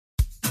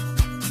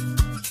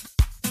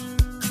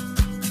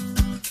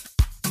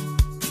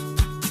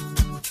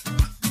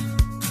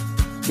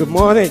Good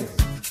morning.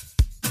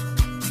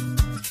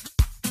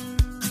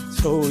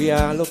 So we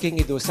are looking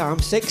into Psalm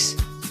 6.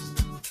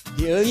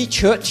 The early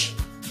church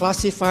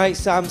classified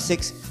Psalm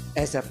 6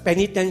 as a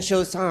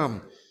penitential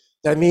psalm.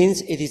 That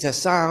means it is a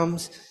psalm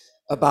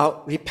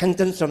about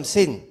repentance from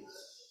sin.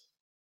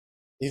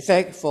 In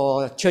fact,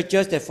 for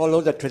churches that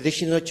follow the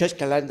traditional church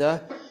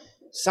calendar,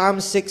 Psalm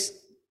 6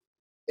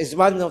 is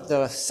one of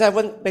the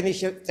 7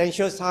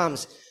 penitential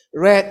psalms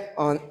read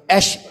on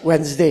Ash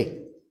Wednesday.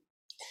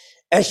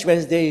 Ash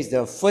Wednesday is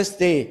the first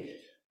day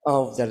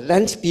of the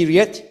Lent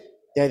period,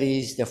 that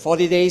is the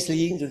 40 days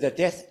leading to the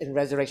death and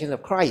resurrection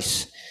of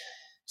Christ.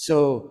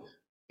 So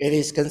it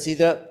is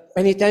considered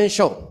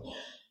penitential.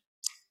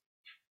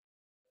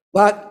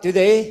 But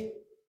today,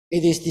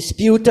 it is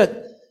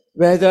disputed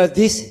whether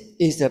this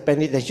is a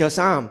penitential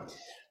psalm.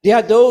 There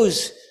are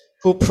those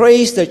who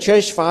praise the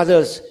church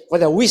fathers for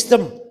their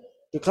wisdom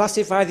to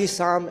classify this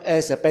psalm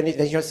as a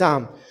penitential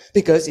psalm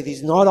because it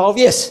is not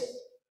obvious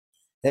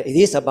that it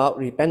is about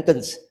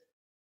repentance.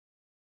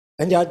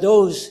 And there are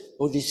those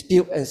who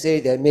dispute and say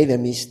they made a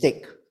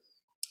mistake.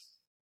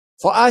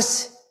 For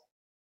us,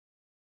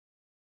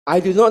 I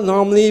do not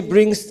normally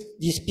bring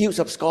disputes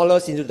of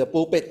scholars into the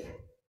pulpit.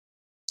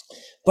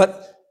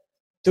 But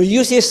to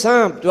use this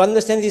psalm, to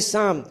understand this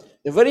psalm,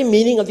 the very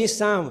meaning of this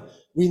psalm,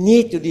 we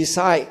need to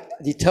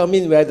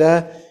determine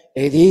whether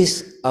it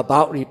is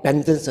about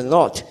repentance or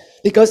not.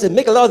 Because it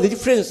makes a lot of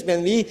difference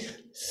when we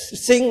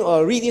sing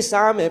or read this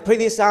psalm and pray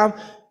this psalm.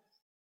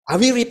 Are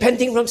we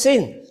repenting from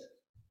sin?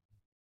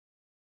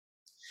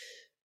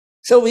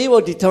 So we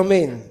will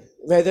determine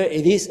whether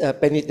it is a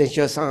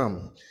penitential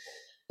psalm.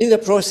 In the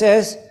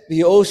process,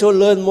 we also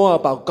learn more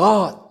about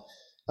God,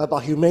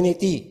 about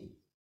humanity,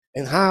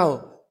 and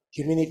how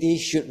humanity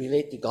should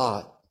relate to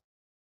God.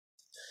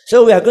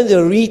 So we are going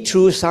to read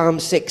through Psalm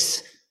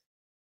 6.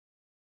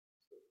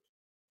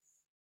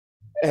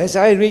 As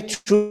I read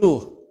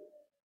through,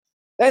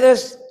 let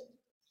us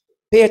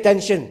pay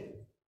attention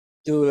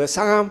to the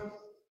psalm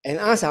and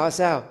ask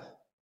ourselves,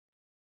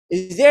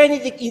 is there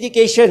any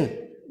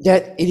indication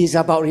that it is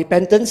about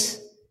repentance?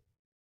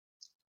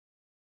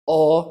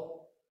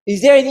 Or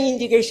is there any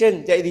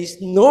indication that it is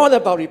not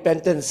about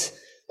repentance?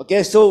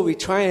 Okay, so we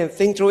try and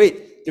think through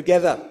it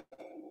together.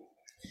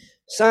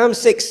 Psalm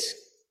 6.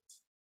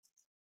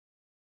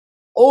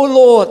 O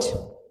Lord,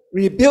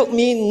 rebuke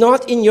me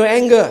not in your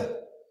anger,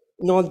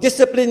 nor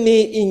discipline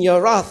me in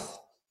your wrath.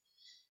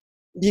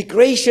 Be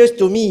gracious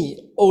to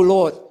me, O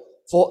Lord,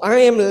 for I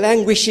am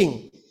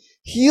languishing.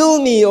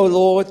 Heal me, O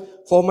Lord,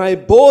 for my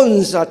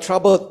bones are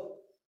troubled.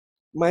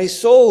 My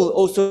soul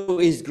also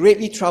is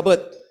greatly troubled.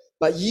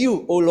 But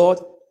you, O Lord,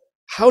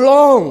 how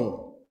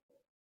long?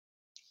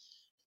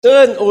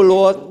 Turn, O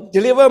Lord,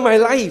 deliver my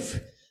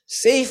life.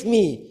 Save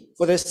me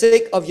for the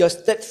sake of your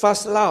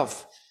steadfast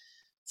love.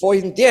 For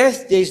in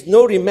death there is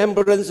no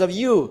remembrance of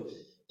you.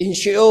 In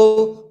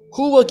Sheol,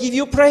 who will give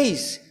you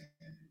praise?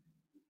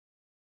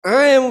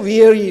 I am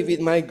weary with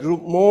my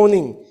group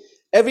mourning.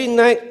 Every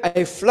night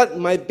I flood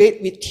my bed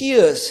with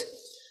tears.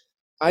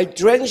 I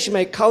drench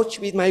my couch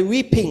with my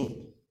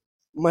weeping.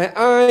 My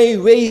eye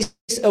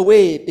wastes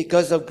away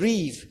because of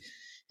grief.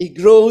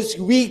 It grows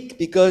weak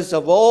because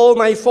of all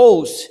my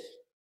foes.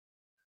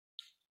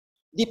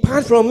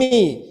 Depart from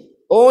me,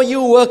 all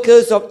you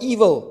workers of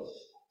evil,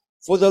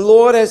 for the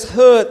Lord has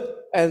heard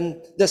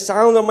and the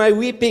sound of my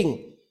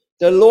weeping.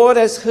 The Lord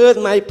has heard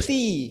my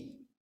plea.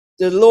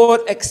 The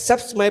Lord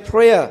accepts my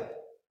prayer.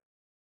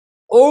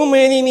 All my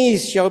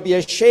enemies shall be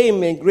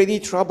ashamed and greatly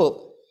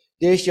troubled.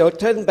 They shall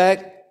turn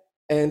back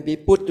and be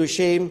put to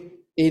shame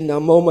in a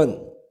moment.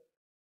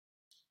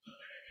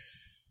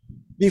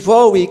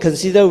 Before we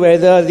consider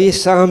whether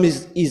this psalm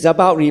is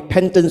about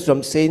repentance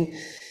from sin,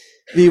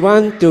 we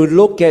want to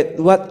look at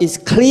what is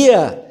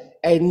clear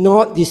and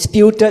not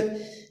disputed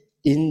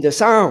in the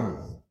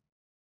psalm.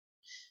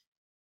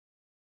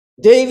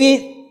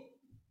 David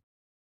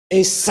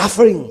is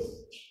suffering,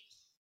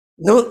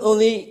 not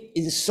only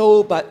in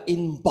soul but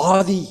in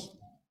body.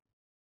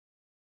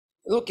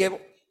 Look at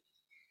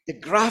the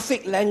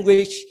graphic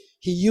language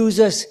he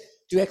uses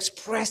to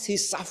express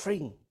his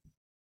suffering.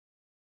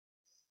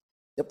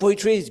 The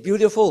poetry is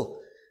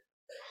beautiful.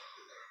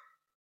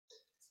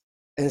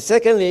 And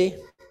secondly,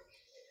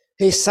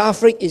 his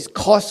suffering is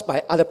caused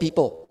by other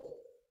people.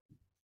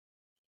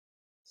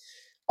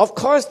 Of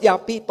course, there are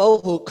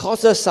people who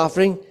cause us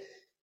suffering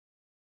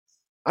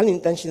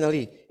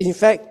unintentionally. In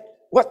fact,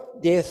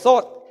 what they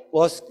thought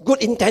was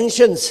good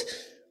intentions,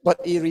 but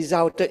it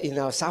resulted in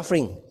our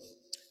suffering.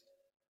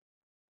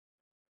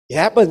 It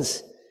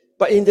happens.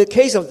 But in the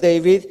case of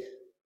David,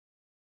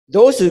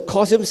 those who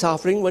caused him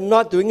suffering were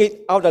not doing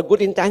it out of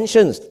good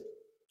intentions.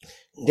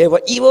 They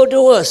were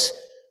evildoers,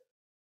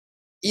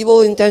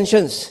 evil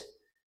intentions.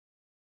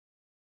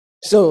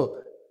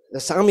 So the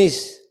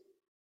psalmist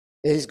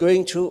is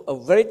going through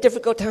a very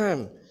difficult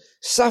time,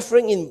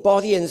 suffering in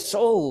body and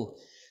soul,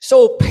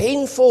 so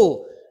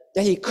painful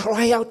that he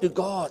cried out to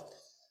God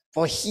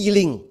for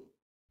healing.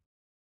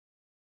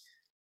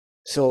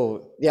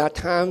 So there are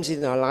times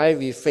in our life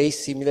we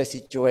face similar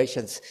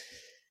situations.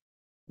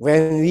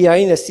 When we are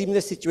in a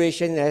similar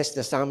situation as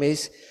the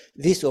psalmist,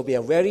 this will be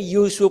a very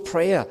useful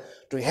prayer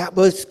to help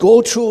us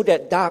go through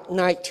that dark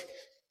night.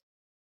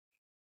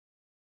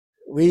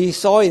 We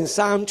saw in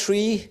Psalm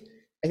 3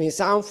 and in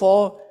Psalm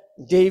 4,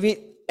 David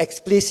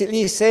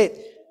explicitly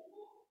said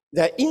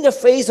that in the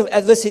face of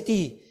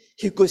adversity,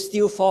 he could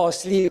still fall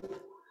asleep.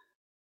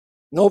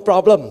 No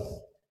problem.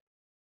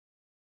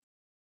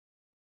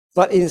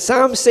 But in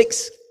Psalm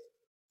 6,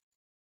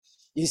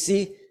 you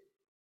see,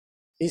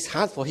 it's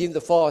hard for him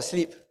to fall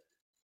asleep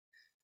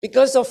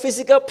because of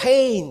physical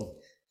pain.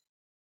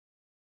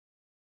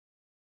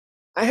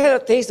 I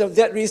had a taste of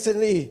that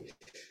recently,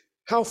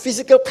 how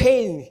physical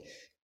pain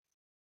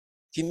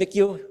can make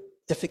you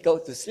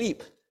difficult to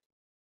sleep.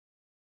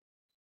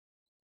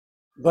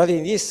 But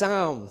in this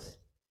psalm,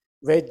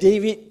 where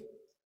David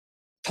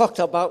talked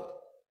about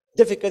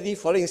difficulty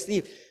falling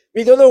asleep,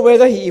 we don't know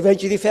whether he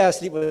eventually fell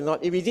asleep or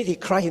not. If he did, he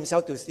cried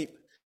himself to sleep.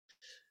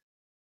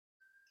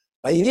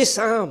 But in this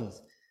psalm,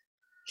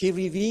 he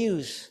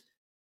reveals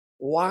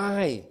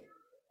why,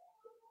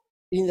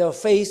 in the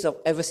face of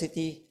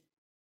adversity,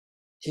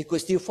 he could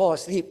still fall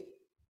asleep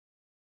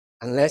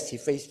unless he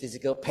faced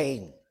physical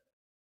pain.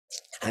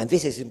 And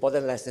this is an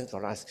important lesson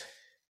for us.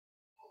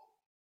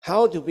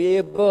 How to be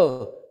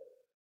able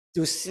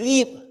to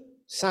sleep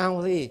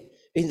soundly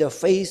in the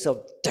face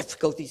of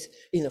difficulties,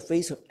 in the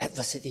face of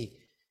adversity.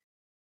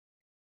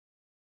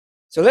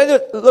 So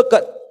let's look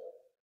at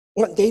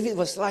what David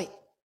was like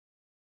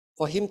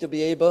for him to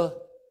be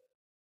able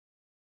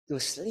to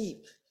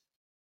sleep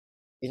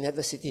in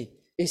adversity.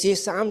 You see,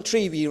 Psalm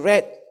 3 we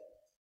read,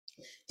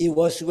 it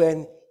was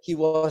when he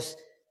was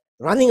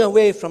running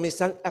away from his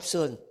son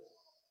Absalom.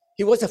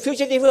 He was a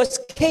fugitive, he was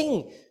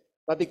king,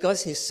 but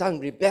because his son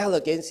rebelled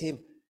against him,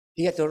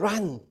 he had to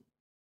run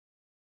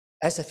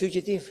as a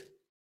fugitive.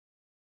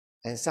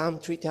 And Psalm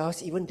 3 tells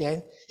us, even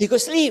then, he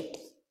could sleep.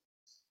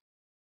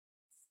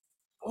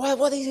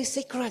 What is his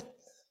secret?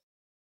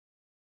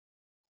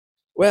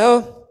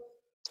 Well,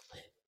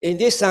 in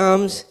these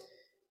Psalms,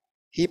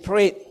 he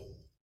prayed.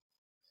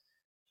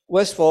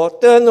 Verse 4,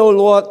 "Turn, O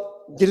Lord,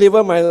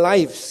 deliver my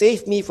life.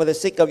 Save me for the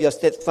sake of your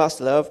steadfast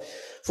love.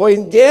 For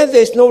in death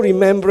there is no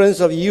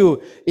remembrance of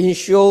you. In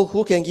Sheol,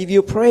 who can give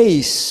you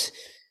praise?"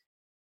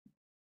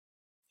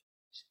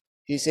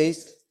 He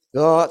says,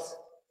 "God,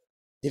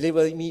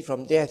 deliver me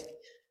from death.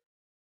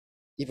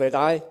 If I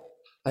die,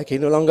 I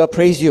can no longer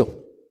praise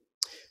you."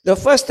 The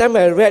first time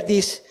I read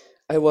this,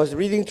 I was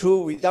reading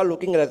through without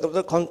looking at the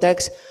total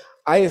context.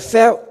 I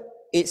felt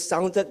it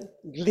sounded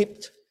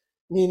glib,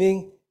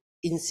 meaning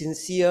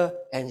insincere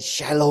and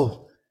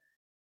shallow.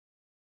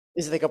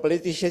 It's like a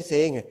politician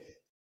saying,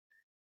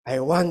 "I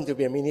want to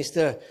be a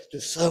minister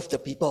to serve the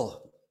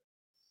people."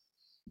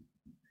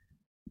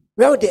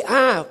 Well, there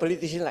are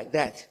politicians like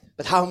that,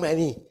 but how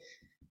many?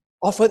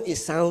 Often it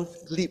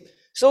sounds glib.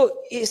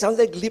 So it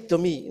sounded glib to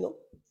me,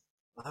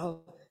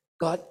 Wow,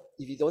 God,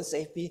 if you don't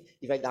save me,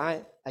 if I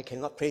die, I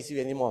cannot praise you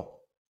anymore.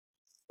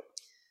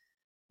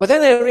 But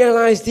then I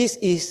realized this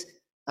is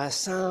a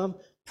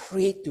psalm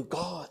prayed to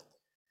God.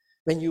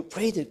 When you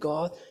pray to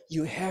God,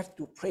 you have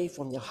to pray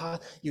from your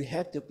heart. You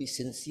have to be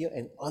sincere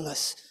and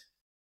honest.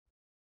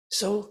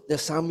 So the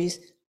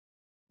psalmist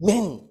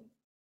meant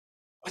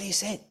what he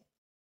said.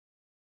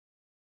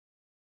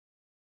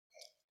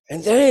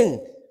 And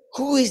then,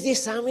 who is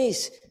this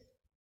psalmist?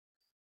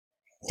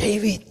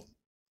 David.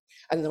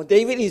 And now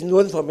David is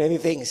known for many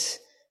things,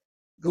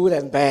 good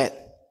and bad.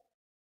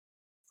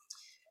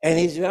 And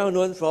he's well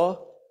known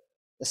for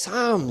the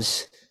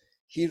Psalms.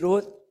 He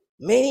wrote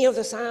many of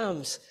the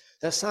Psalms.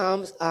 The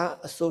Psalms are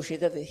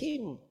associated with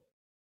him.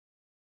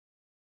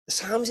 The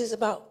Psalms is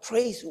about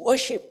praise,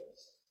 worship.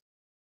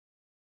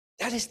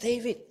 That is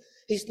David.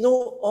 He's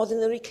no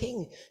ordinary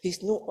king.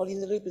 He's no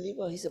ordinary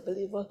believer. He's a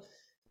believer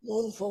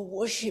known for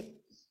worship.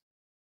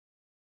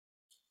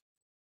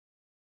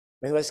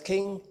 When he was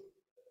king,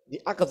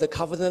 the Ark of the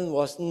Covenant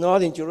was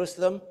not in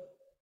Jerusalem.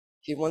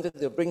 He wanted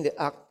to bring the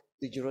Ark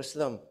to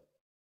Jerusalem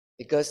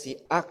because the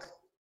Ark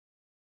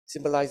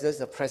symbolizes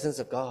the presence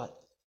of God.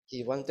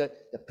 He wanted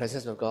the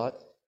presence of God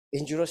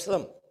in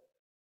Jerusalem.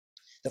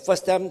 The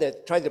first time they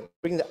tried to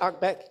bring the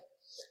Ark back,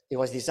 it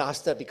was a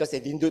disaster because they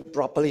didn't do it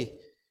properly.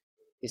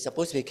 It's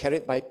supposed to be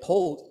carried by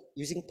poles,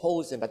 using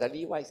poles and by the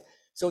Levites.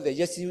 So they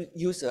just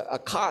used a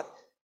cart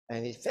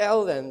and it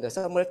fell and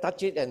someone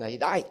touched it and he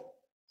died.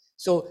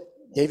 So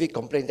David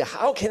complained,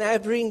 "How can I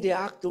bring the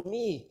ark to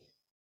me?"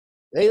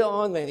 Later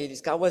on, when he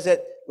discovers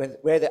that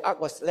where the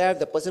ark was left,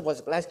 the person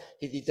was blessed,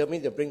 he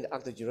determined to bring the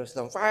ark to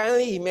Jerusalem.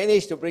 Finally, he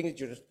managed to bring it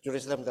to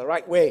Jerusalem the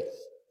right way.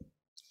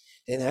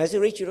 Then as he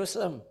reached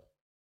Jerusalem,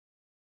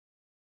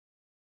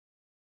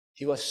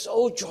 he was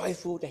so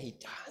joyful that he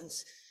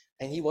danced,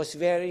 and he was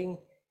wearing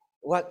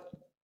what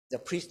the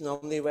priests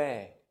normally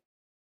wear.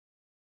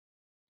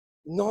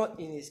 Not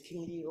in his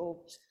kingly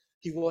robes.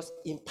 He was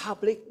in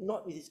public,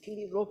 not with his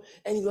kingly robe,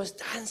 and he was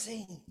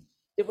dancing.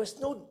 There was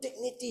no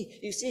dignity.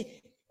 You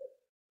see,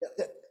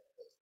 the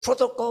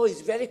protocol is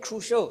very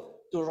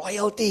crucial to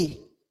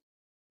royalty.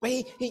 But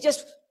he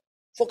just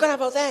forgot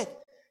about that.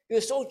 He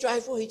was so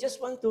joyful, he just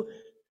wanted to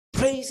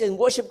praise and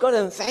worship God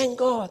and thank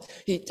God.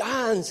 He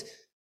danced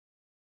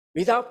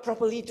without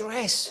properly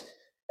dressed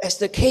as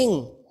the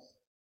king.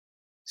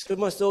 So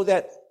much so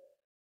that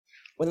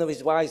one of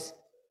his wives,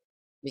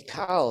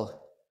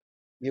 Michal,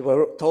 we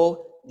were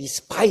told,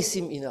 despised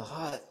him in her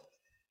heart.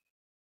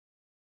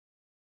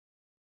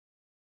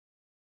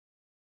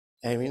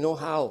 And we know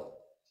how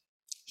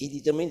he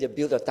determined to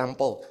build a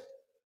temple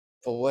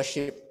for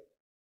worship.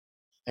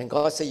 And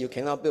God said, you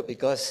cannot build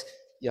because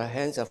your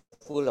hands are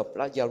full of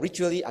blood. You are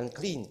ritually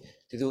unclean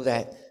to do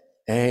that.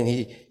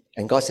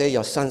 And God said,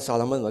 your son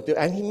Solomon will build.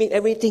 And he made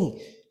everything,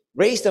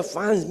 raised the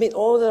funds, made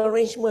all the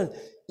arrangements,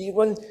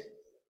 even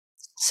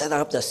set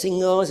up the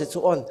singers and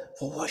so on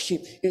for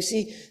worship. You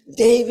see,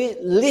 David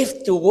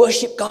lived to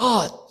worship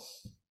God.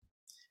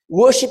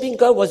 Worshipping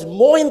God was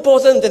more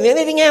important than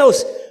anything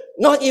else,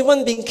 not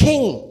even being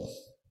king.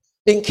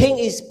 Being king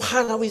is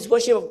part of his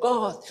worship of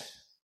God.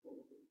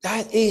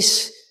 That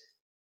is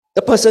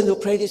the person who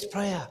prayed this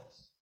prayer.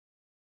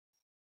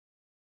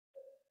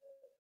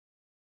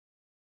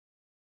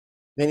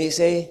 When he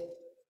say,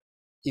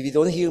 if you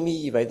don't heal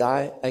me, if I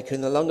die, I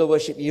can no longer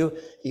worship you,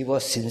 it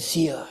was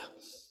sincere.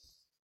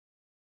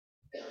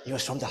 It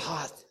was from the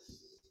heart.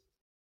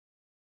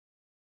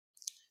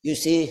 You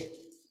see,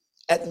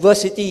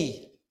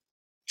 adversity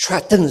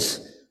threatens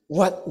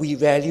what we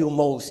value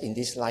most in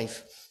this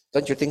life.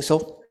 Don't you think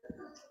so?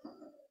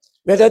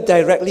 Whether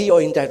directly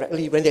or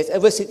indirectly, when there's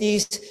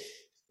adversities,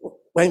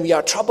 when we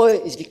are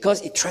troubled, it's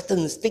because it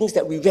threatens things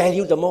that we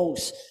value the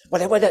most,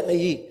 whatever that may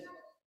be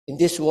in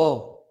this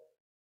world.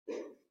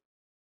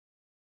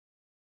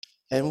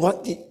 And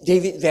what did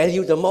David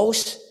value the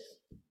most?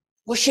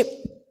 Worship.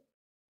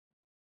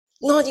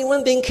 Not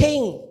even being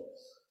king.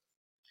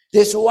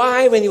 That's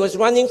why when he was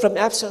running from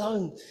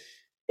Absalom,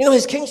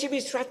 his kingship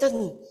is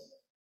threatened.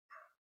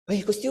 But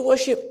he could still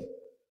worship.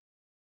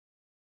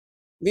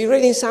 We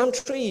read in Psalm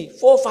 3,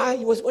 4, 5,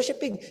 he was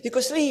worshiping. He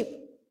could sleep.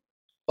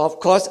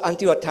 Of course,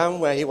 until a time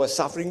where he was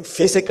suffering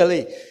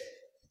physically.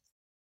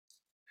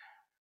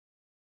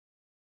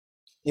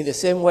 In the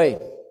same way,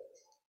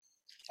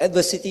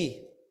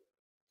 adversity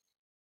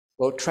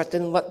will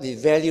threaten what we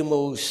value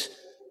most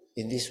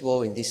in this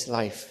world, in this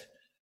life.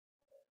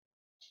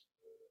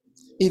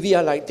 If we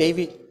are like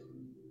David,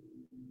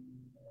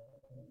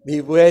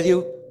 we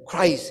value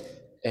Christ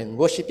and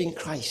worshiping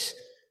Christ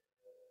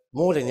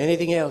more than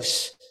anything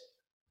else.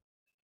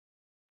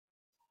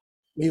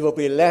 We will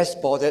be less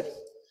bothered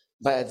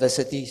by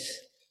adversities.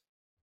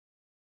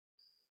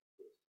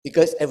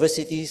 Because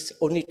adversities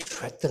only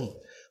threaten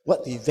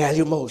what we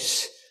value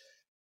most.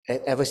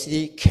 And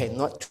adversity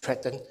cannot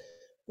threaten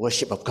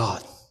worship of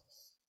God.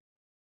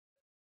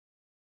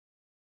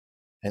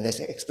 And let's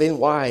explain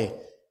why.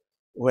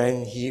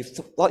 When he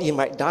thought he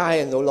might die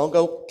and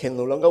can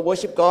no longer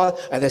worship God,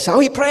 and that's how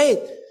he prayed.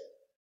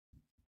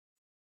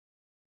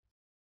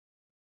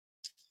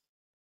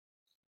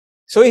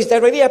 So it's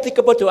directly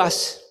applicable to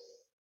us.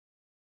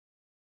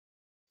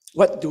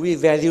 What do we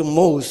value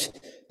most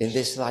in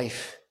this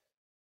life?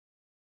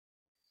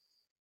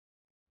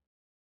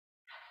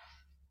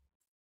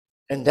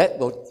 And that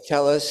will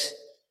tell us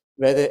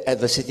whether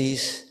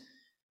adversities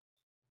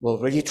will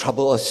really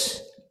trouble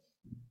us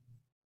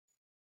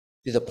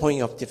to the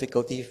point of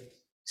difficulty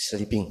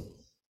sleeping.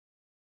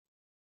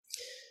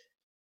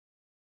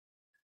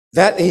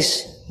 That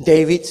is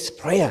David's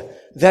prayer.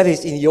 That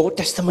is in the Old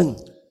Testament.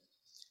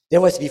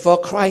 That was before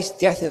Christ's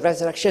death and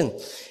resurrection.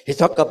 He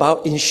talked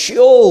about in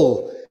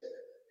Sheol,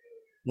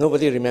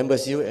 nobody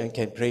remembers you and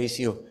can praise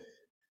you.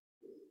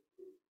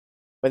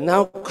 But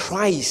now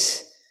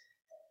Christ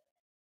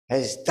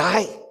has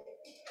died,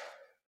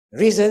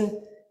 risen,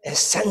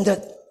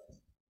 ascended.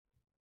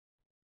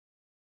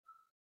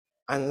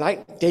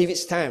 Unlike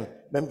David's time,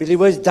 when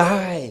believers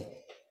die,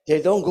 they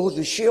don't go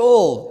to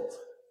Sheol.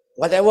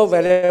 Whatever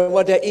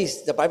there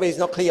is, the Bible is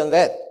not clear on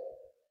that.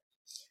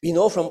 We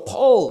know from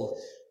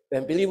Paul,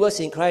 when believers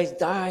in Christ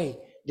die,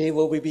 they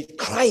will be with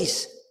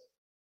Christ.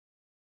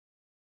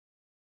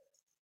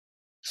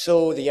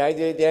 So the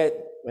idea that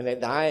when I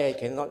die, I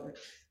cannot,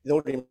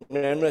 no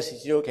remembrance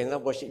of you,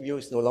 cannot worship you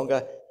is no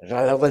longer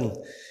relevant.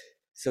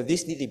 So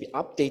this needs to be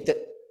updated.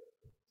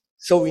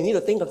 So we need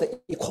to think of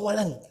the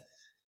equivalent.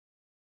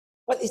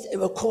 What is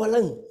the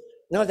equivalent?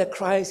 Now that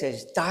Christ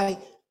has died,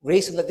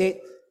 raised from the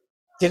dead,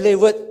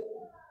 delivered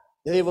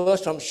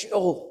us from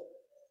Sheol.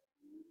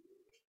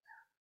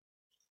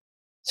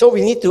 So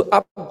we need to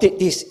update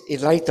this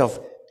in light of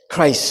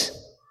Christ.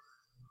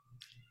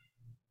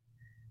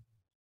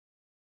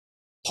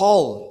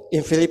 Paul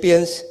in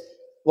Philippians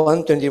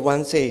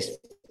 1:21 says,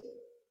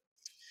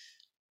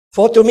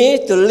 "For to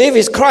me to live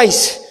is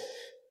Christ,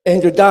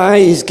 and to die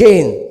is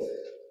gain.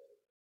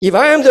 If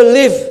I am to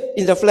live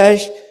in the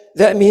flesh,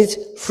 that means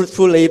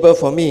fruitful labor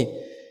for me.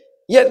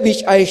 Yet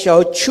which I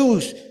shall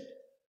choose,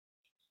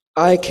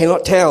 I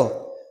cannot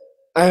tell.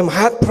 I am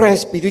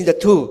hard-pressed between the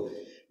two.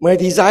 My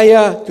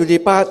desire to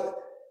depart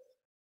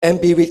and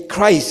be with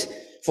Christ,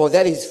 for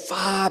that is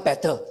far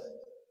better.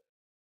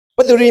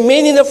 But to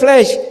remain in the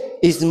flesh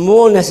is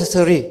more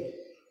necessary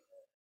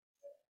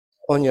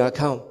on your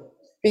account."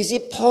 You see,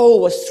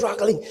 Paul was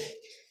struggling.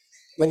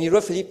 When he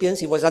wrote Philippians,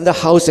 he was under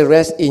house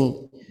arrest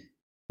in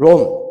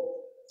Rome.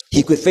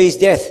 He could face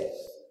death.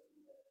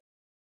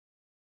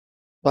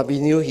 But we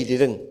knew he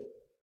didn't.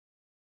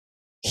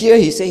 Here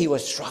he said he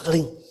was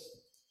struggling.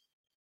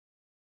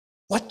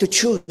 What to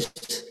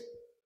choose?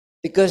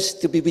 Because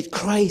to be with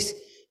Christ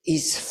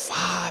is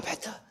far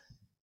better.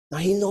 Now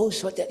he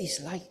knows what that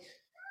is like.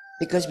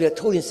 Because we are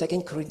told in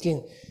 2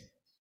 Corinthians,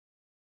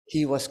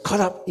 he was caught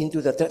up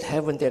into the third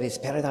heaven, that is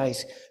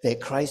paradise, where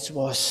Christ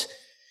was,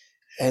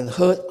 and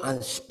heard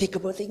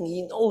unspeakable things.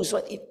 He knows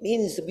what it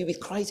means to be with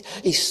Christ.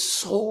 It's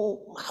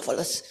so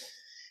marvelous.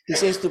 He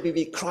says to be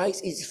with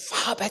Christ is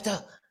far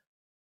better.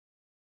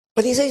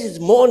 But he says it's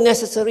more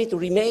necessary to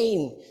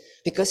remain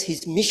because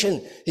his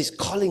mission, his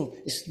calling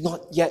is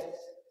not yet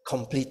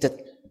completed.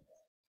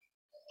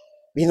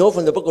 We know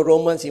from the book of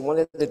Romans, he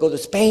wanted to go to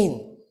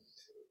Spain.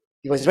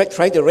 He was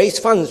trying to raise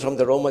funds from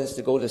the Romans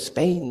to go to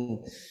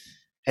Spain.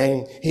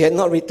 And he had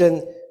not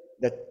written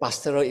the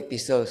pastoral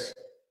epistles,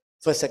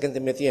 1st, 2nd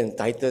Timothy and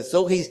Titus.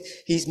 So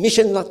his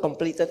mission not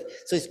completed.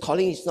 So his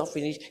calling is not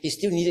finished. He's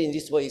still needed in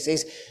this world. He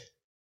says,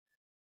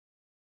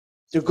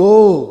 to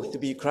go to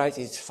be Christ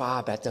is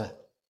far better.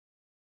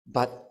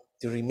 But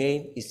to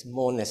remain is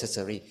more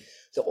necessary.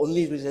 The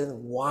only reason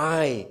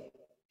why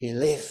he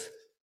lived,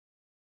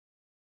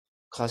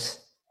 because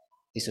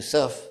is to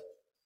serve,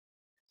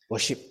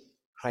 worship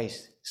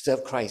Christ,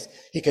 serve Christ.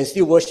 He can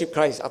still worship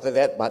Christ after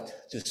that, but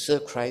to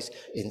serve Christ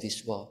in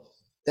this world.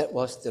 That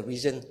was the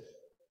reason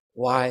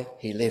why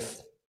he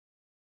lived.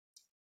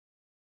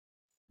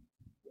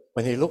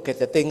 When he looked at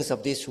the things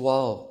of this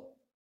world,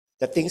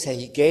 the things that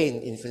he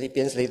gained in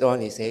Philippians later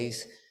on, he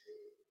says,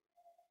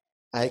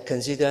 I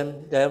consider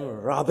them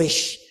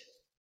rubbish.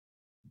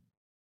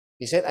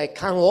 He said, I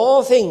count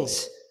all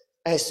things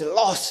as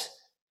loss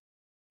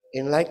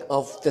in light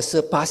of the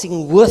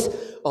surpassing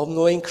worth of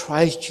knowing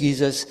Christ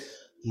Jesus,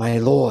 my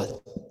Lord.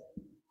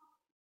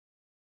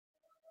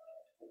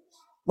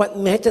 What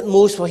mattered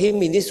most for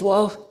him in this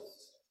world?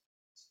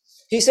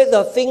 He said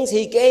the things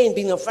he gained,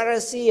 being a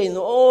Pharisee and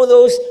all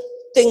those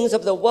things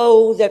of the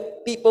world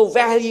that people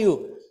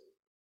value.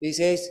 He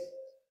says,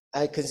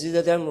 I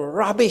consider them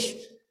rubbish.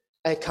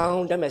 I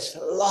count them as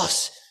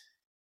loss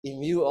in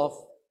view of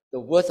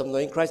the worth of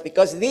knowing Christ,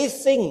 because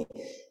this thing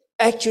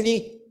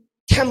actually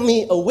kept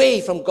me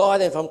away from God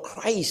and from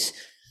Christ.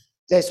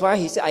 That's why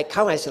he said, I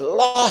count as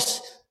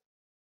loss.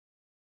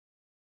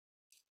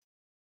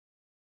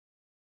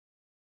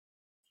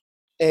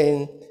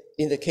 And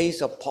in the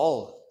case of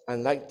Paul,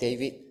 unlike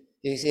David,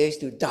 he says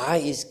to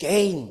die is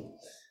gain.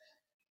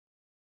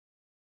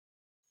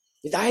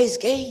 To die is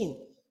gain.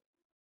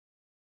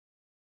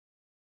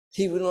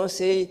 He will not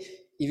say,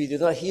 if you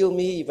do not heal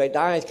me, if I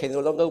die, I can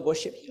no longer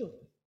worship you.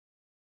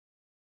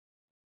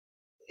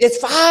 It's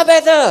far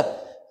better.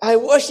 I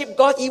worship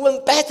God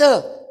even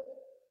better.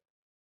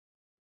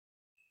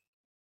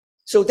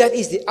 So that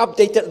is the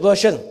updated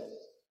version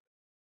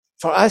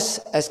for us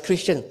as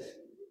Christians.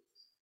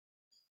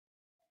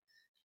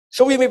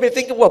 So we may be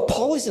thinking, well,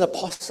 Paul is an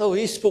apostle,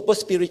 he's super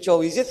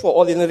spiritual. Is it for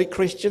ordinary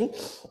Christian?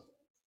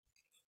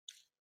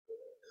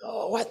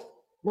 Oh,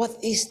 what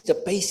is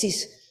the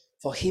basis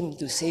for him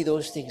to say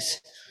those things?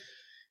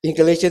 In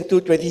Galatians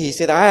 2:20, he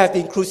said, I have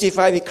been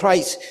crucified with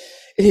Christ.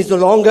 It is no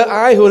longer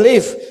I who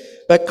live,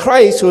 but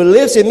Christ who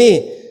lives in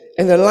me.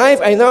 And the life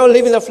I now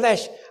live in the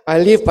flesh, I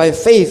live by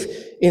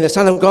faith in the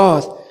Son of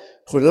God,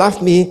 who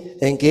loved me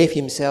and gave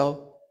himself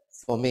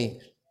for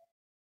me.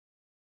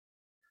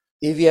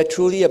 If we are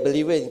truly a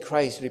believer in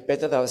Christ,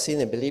 repented our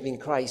sin and believe in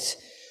Christ,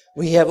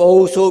 we have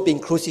also been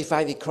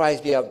crucified with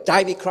Christ. We have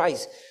died with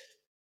Christ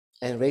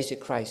and raised with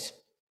Christ.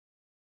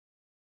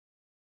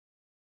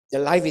 The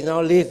life we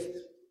now live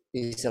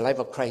is the life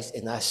of Christ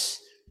in us.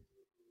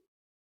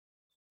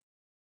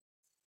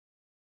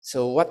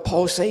 So what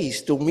Paul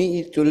says, to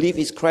me, to live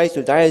is Christ,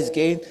 to die is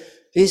gain,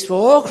 is for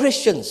all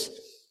Christians.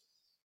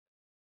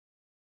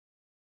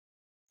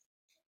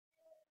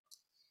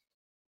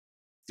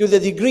 To the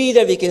degree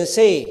that we can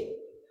say,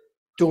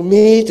 to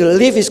me, to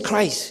live is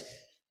Christ,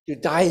 to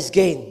die is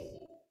gain.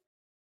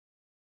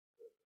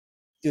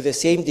 To the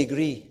same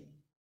degree,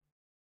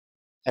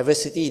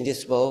 adversity in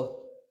this world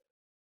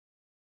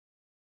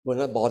will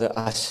not bother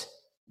us.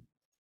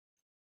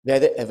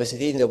 Whether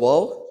adversity in the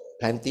world,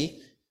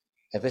 plenty,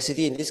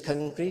 adversity in this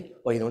country,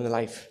 or in our own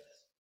life,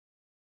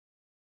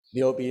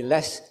 we will be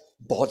less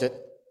bothered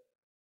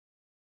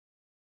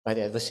by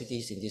the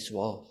adversities in this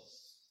world.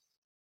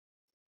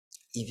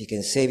 If you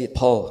can say with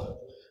Paul,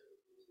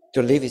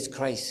 to live is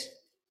Christ,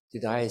 to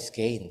die is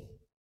gain.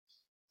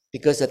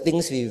 Because the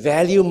things we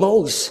value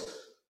most,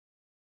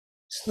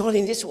 it's not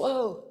in this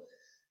world.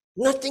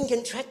 Nothing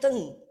can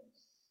threaten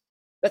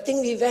the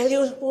thing we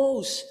value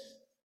most.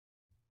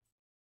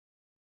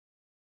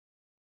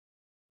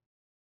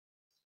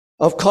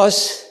 Of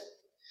course,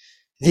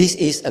 this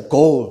is a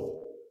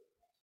goal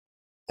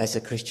as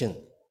a Christian.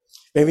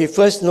 When we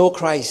first know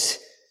Christ,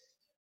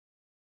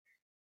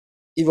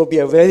 it will be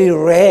a very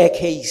rare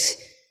case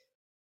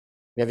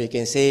where we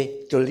can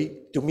say,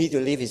 to me to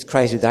live is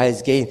Christ, to die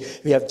is gain.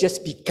 We have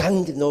just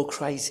begun to know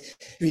Christ.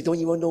 We don't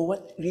even know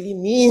what it really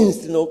means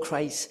to know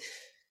Christ.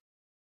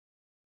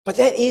 But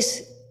that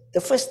is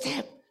the first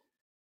step.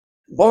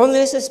 Born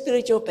as a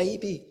spiritual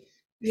baby,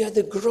 we have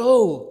to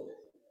grow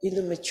in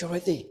the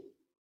maturity.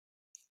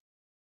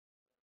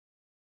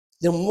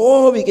 The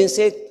more we can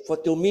say, for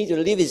to me to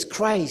live is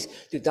Christ,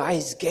 to die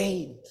is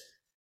gain.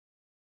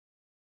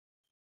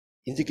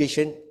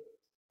 Indication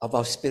of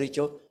our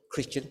spiritual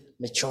Christian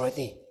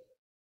maturity.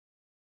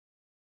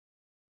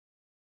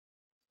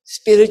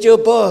 Spiritual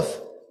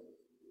birth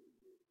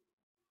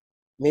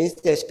means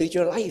there's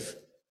spiritual life.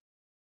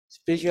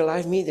 Spiritual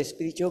life means there's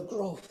spiritual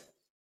growth.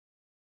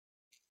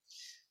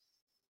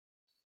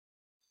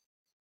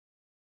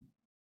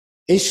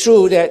 It's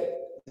true that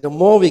the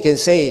more we can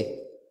say,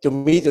 to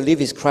me to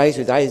live is Christ,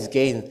 to die is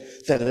gain,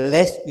 the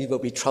less we will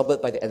be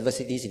troubled by the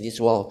adversities in this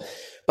world.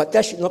 But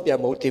that should not be our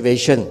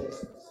motivation.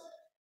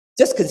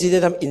 Just consider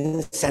them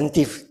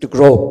incentive to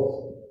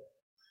grow.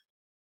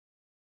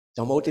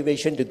 The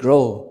motivation to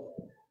grow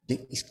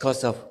is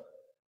because of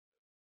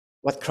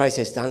what Christ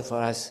has done for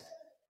us,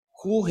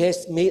 who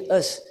has made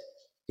us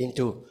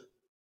into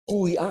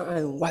who we are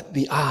and what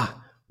we are.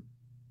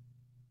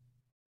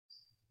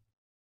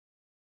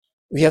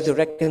 We have to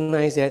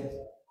recognize that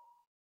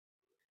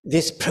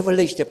this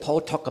privilege that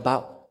Paul talked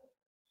about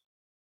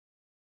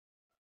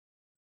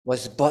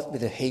was bought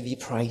with a heavy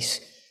price.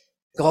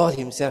 God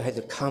himself had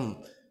to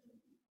come,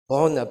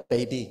 born a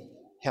baby,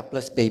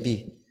 helpless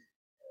baby,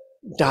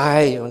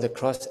 die on the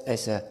cross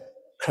as a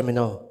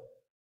criminal.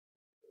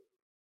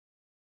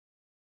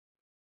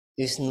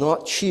 It's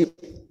not cheap,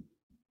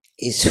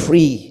 it's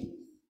free.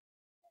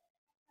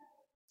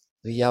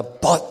 We are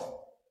bought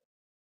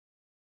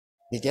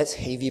with that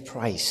heavy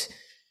price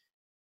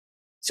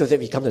so that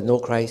we come to know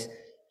Christ,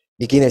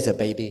 begin as a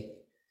baby.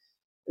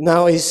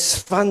 Now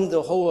it's fun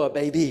to hold a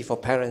baby for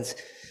parents,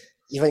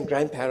 even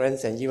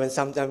grandparents, and even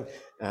sometimes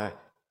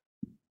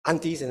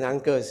aunties and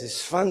uncles.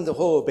 It's fun to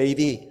hold a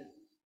baby.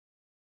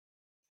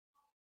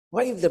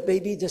 What if the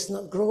baby does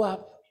not grow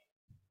up?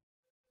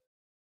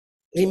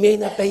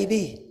 Remain a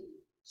baby.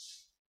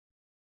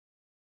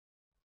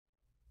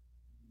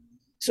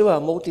 So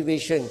our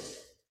motivation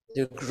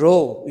to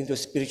grow into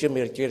spiritual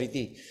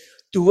maturity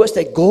towards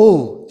that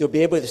goal, to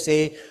be able to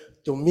say,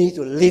 to me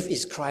to live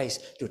is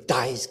Christ, to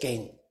die is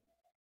gain.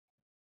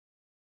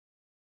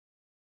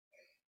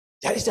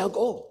 That is our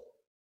goal.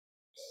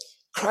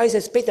 Christ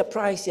has paid the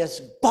price. He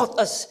has bought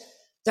us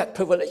that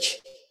privilege.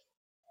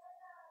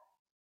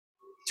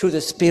 Through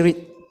the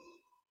Spirit,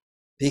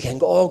 we can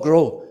all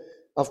grow.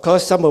 Of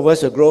course, some of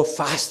us will grow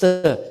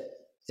faster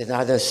than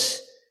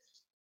others.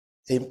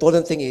 The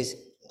important thing is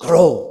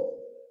grow.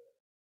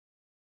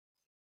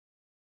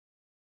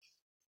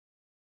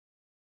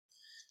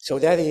 So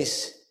that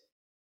is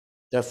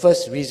the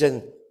first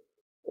reason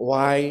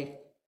why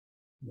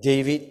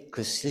David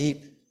could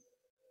sleep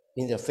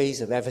in the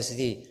face of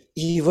adversity,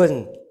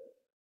 even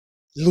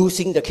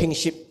losing the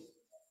kingship,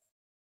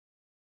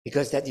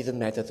 because that didn't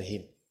matter to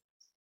him.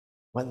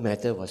 What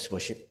mattered was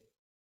worship,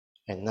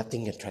 and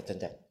nothing can threaten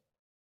that.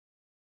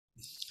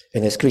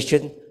 And as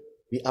Christians,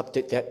 we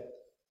update that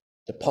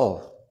to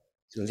Paul.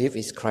 To live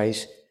is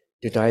Christ,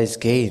 to die is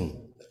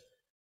gain.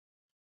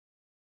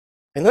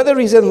 Another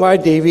reason why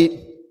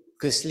David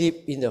could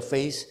sleep in the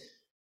face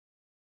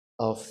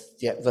of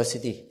the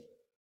adversity,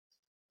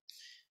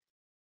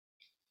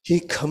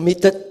 he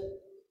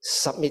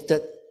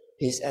submitted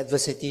his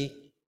adversity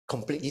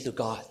completely to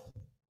God.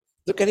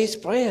 Look at his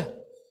prayer.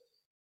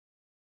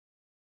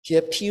 He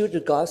appealed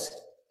to God's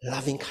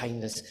loving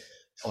kindness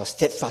or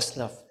steadfast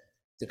love,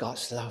 to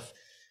God's love.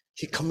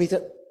 He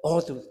committed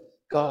all to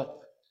God.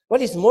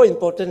 What is more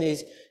important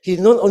is he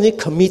not only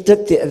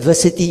committed the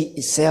adversity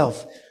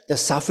itself, the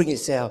suffering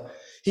itself,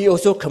 he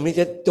also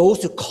committed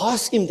those who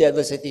caused him the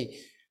adversity,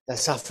 the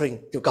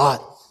suffering, to God.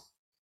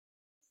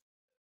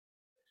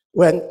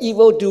 When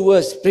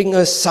evildoers bring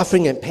us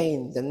suffering and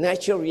pain, the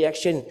natural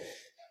reaction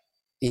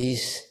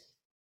is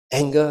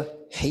anger,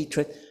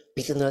 hatred,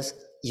 bitterness,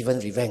 even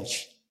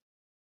revenge.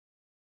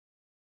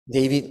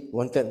 David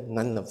wanted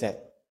none of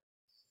that.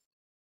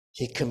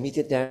 He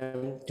committed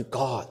them to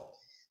God,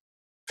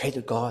 prayed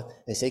to God,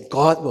 and said,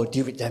 God will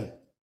deal with them.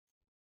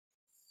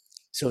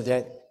 So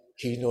that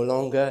he no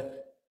longer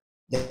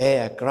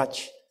bear a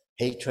grudge,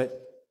 hatred.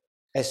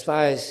 As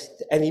far as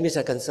the enemies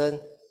are concerned,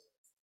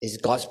 it's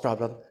God's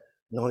problem,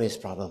 not his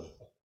problem.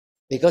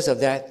 Because of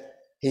that,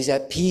 he's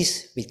at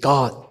peace with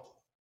God,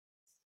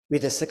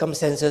 with the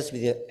circumstances,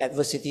 with the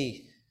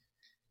adversity,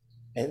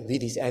 and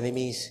with his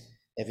enemies,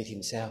 and with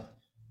himself.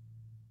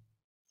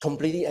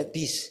 Completely at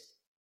peace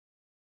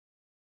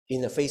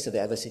in the face of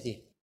the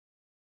adversity.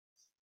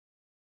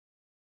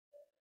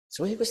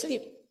 So he could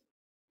sleep.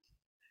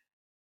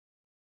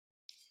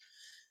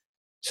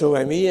 So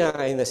when we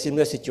are in a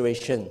similar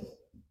situation,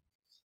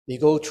 we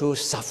go through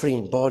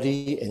suffering,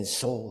 body and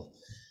soul,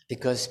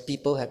 because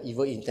people have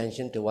evil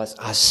intention towards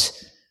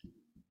us.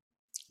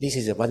 This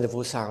is a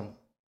wonderful psalm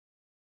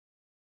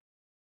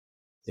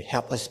to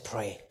help us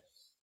pray.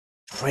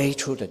 pray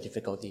through the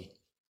difficulty.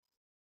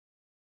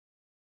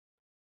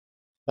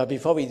 But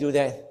before we do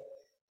that,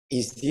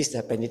 is this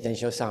a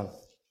penitential psalm?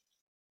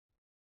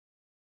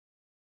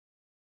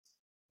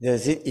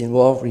 Does it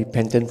involve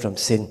repentance from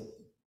sin?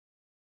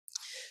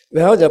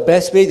 Well, the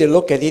best way to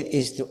look at it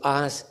is to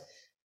ask,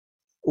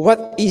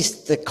 what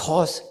is the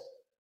cause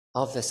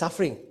of the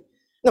suffering?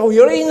 Now,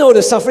 we already know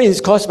the suffering is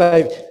caused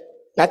by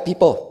bad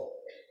people.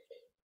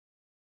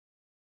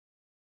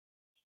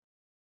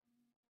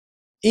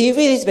 If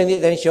it is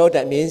penitential,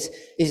 that means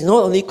it's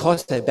not only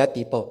caused by bad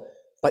people,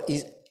 but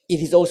it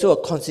is also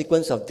a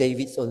consequence of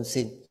David's own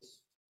sin.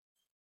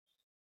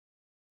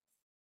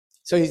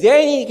 So is there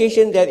any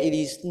indication that it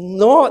is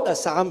not a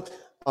psalm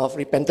of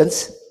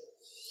repentance?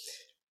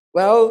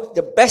 Well,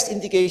 the best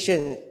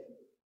indication,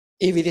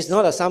 if it is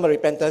not a psalm of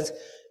repentance,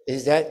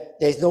 is that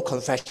there is no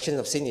confession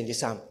of sin in this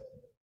psalm.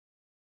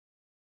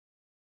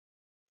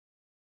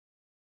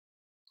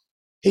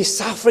 He's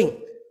suffering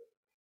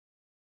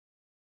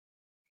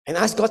and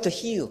ask God to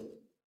heal.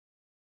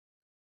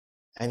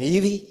 And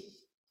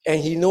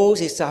he knows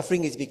his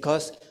suffering is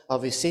because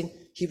of his sin,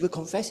 he will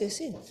confess his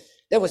sin.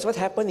 That was what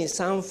happened in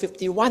Psalm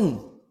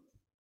 51.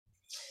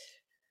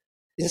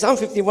 In Psalm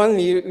 51,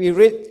 we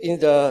read in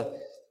the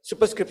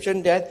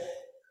superscription that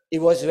it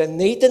was when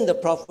Nathan the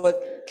prophet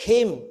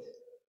came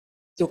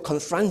to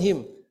confront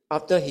him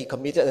after he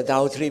committed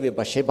adultery with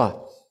Bathsheba.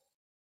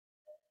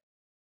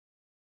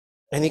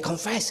 And he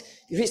confessed.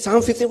 You read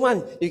Psalm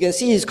 51, you can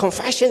see his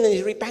confession and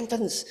his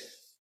repentance.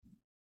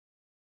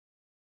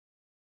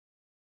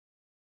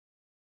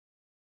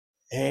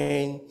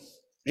 And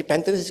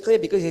repentance is clear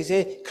because he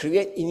said,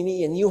 create in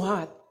me a new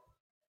heart.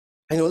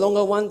 I no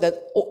longer want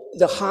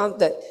the heart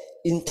that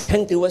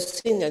intend towards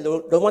sin. I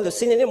don't want to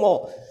sin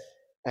anymore.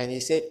 And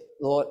he said,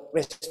 Lord,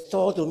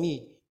 restore to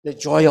me the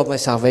joy of my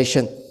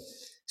salvation.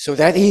 So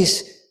that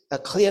is a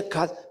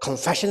clear-cut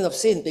confession of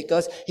sin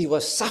because he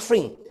was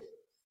suffering.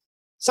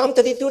 Psalm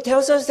 32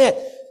 tells us that.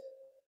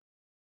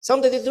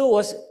 Psalm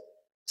 32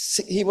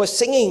 he was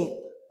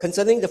singing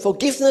concerning the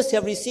forgiveness he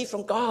had received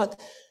from God.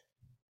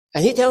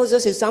 And he tells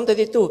us in Psalm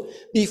 32,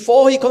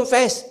 before he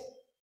confessed,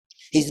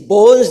 his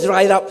bones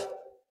dried up.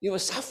 He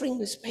was suffering, it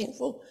was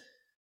painful.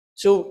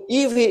 So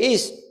if he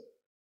is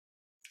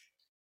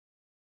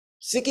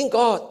seeking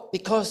God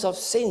because of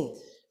sin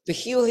to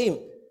heal him,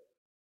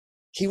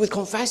 he would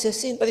confess his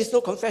sin, but there's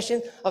no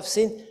confession of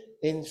sin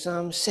in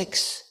Psalm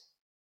 6.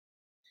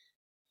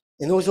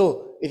 And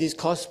also, it is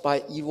caused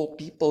by evil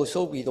people,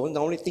 so we don't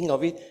only think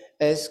of it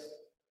as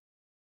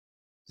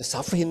the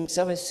suffering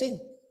himself as sin.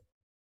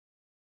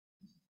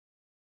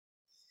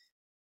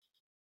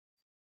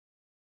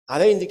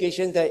 Other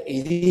indication that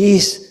it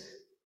is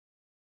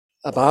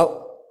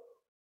about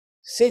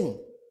sin.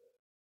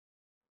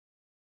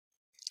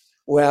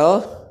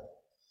 Well,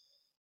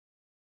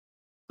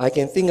 I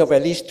can think of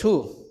at least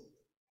two.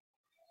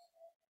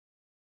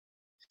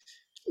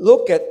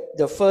 Look at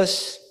the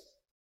first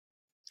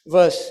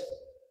verse.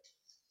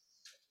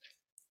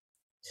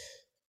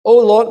 O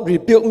Lord,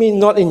 rebuke me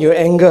not in your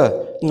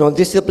anger, nor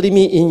discipline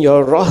me in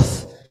your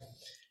wrath.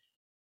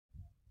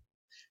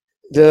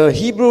 The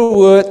Hebrew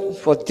word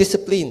for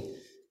discipline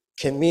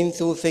can mean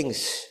two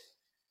things.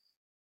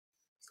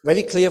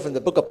 Very clear from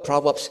the book of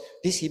Proverbs.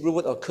 This Hebrew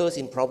word occurs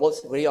in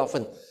Proverbs very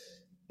often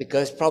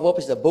because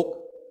Proverbs is a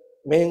book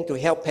meant to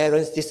help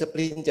parents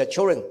discipline their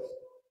children.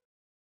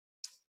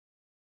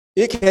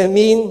 It can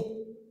mean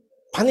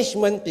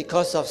punishment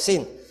because of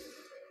sin.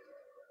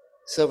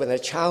 So when a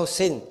child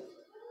sins,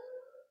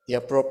 the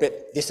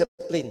appropriate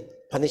discipline,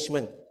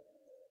 punishment.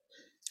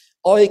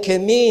 Or it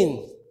can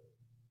mean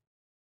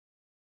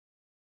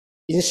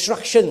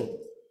instruction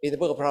in the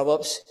book of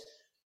Proverbs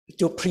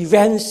to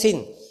prevent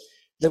sin.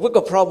 The book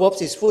of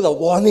Proverbs is full of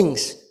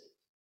warnings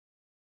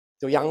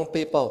to young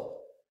people.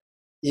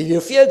 If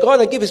you fear God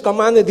and keep his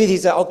commandment, this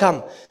is the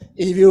outcome.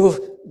 If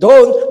you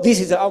don't,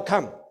 this is the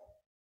outcome.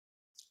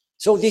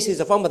 So this is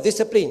a form of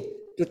discipline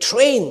to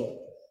train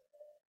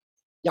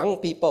young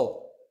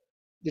people,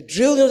 to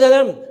drill to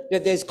them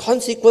that there's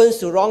consequence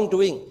to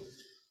wrongdoing.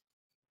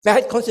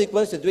 Bad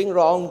consequence to doing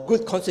wrong,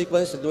 good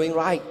consequence to doing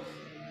right.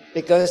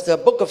 Because the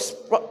book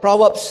of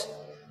Proverbs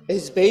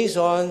is based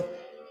on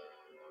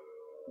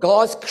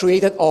God's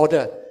created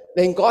order.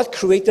 When God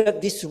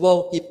created this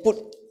world, he put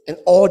an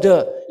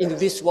order into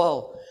this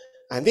world.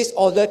 And this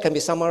order can be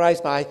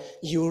summarized by,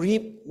 you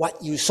reap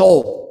what you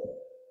sow.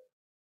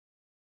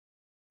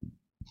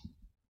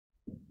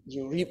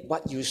 You reap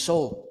what you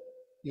sow.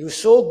 You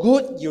sow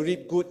good, you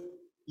reap good.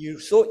 You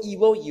sow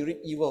evil, you reap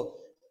evil.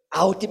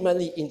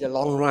 Ultimately, in the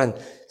long run,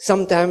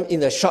 sometimes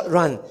in the short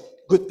run,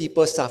 good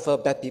people suffer,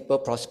 bad people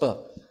prosper.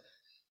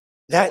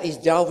 That is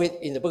dealt with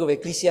in the book of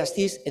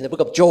Ecclesiastes, in the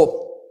book of Job.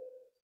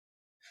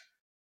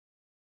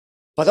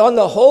 But on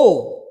the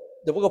whole,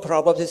 the book of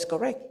Proverbs is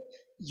correct.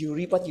 You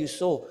reap what you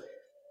sow,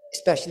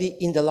 especially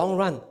in the long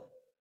run.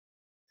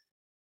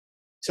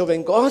 So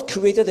when God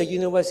created the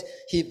universe,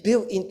 he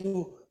built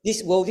into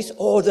this world, this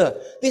order.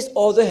 This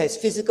order has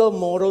physical,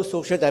 moral,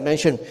 social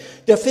dimension.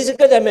 The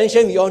physical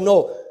dimension, we all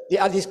know, they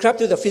are described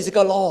through the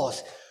physical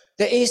laws.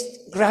 There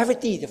is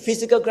gravity, the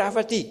physical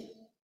gravity.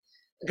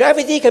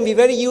 Gravity can be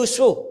very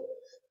useful.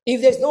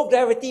 If there's no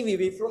gravity, we'll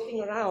be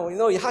floating around.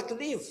 It's hard to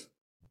live.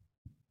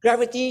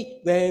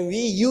 Gravity, when we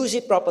use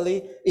it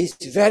properly, is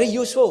very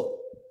useful.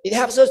 It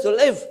helps us to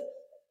live.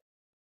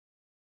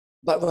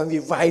 But when we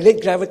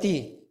violate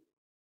gravity,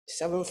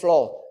 7th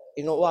floor,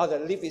 wow, the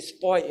lift is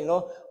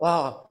spoiled,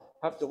 wow,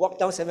 I have to walk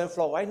down 7th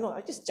floor. Why not?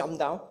 I just jump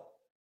down.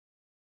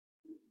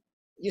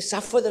 You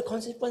suffer the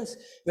consequence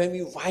when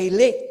we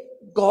violate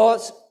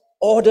God's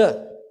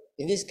order.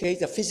 In this case,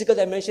 the physical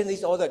dimension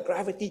is order,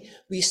 gravity,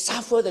 we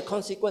suffer the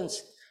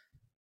consequence.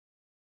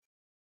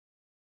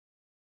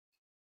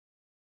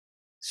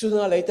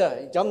 Sooner or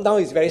later, jump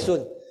down is very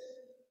soon.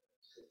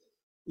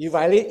 You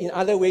violate in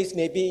other ways,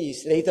 maybe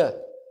it's later.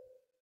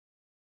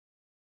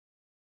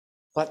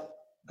 But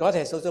God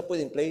has also put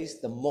in place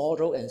the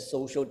moral and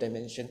social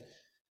dimension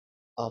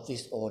of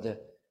this order.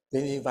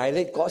 When we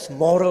violate God's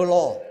moral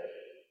law,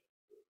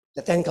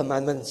 the 10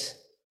 Commandments,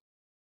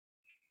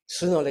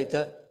 sooner or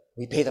later,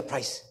 we pay the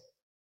price.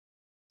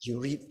 You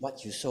reap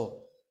what you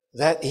sow.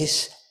 That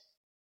is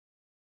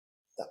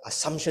the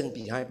assumption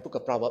behind Book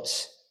of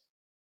Proverbs.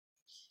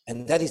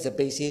 And that is the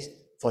basis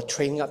for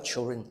training up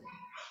children.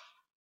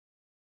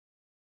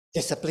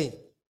 Discipline.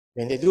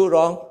 When they do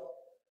wrong,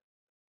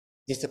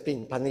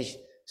 discipline, punish,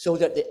 so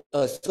that they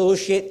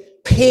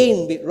associate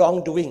pain with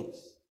wrongdoing.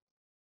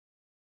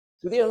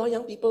 Today, a lot of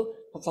young people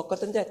have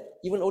forgotten that,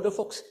 even older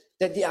folks,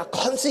 that there are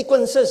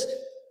consequences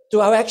to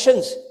our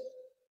actions.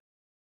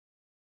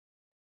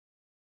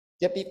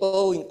 There are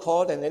people in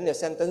court and then they're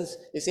sentenced,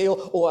 they say,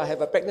 oh, I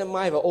have a pregnant mother,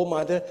 I have an old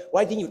mother.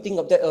 Why didn't you think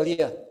of that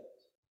earlier?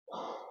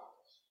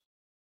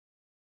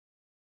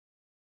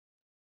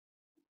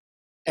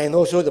 And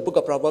also the Book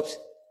of Proverbs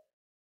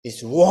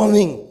is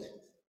warning.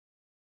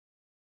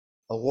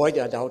 Avoid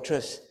the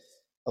adulterers,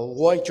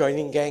 avoid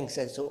joining gangs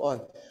and so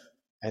on.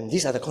 And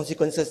these are the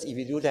consequences if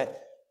you do that.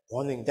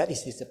 Warning, that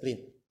is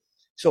discipline.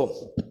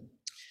 So,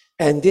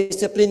 and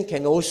discipline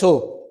can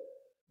also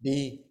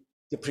be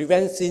to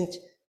prevent sin,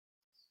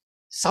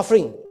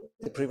 suffering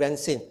to prevent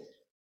sin.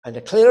 And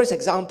the clearest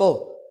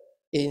example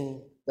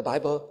in the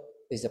Bible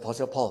is the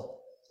Apostle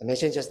Paul. I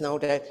mentioned just now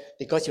that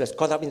because he was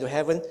caught up into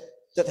heaven,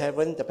 third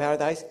heaven, the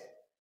paradise,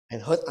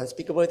 and heard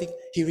unspeakable things,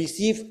 he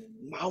received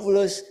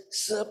marvelous,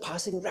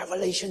 surpassing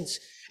revelations.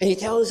 And he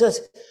tells us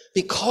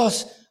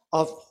because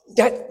of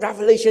that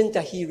revelation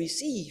that he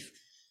received,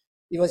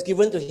 it was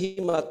given to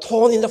him a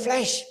thorn in the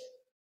flesh.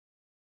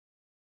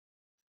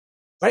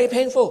 Very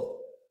painful.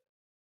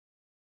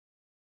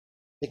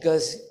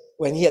 Because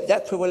when he had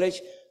that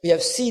privilege, we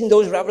have seen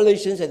those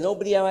revelations that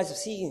nobody else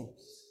has seen.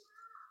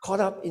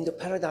 Caught up in the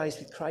paradise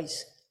with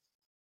Christ.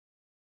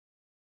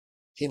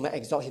 He might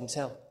exalt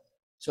himself.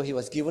 So he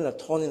was given a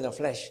thorn in the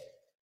flesh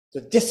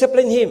to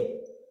discipline him,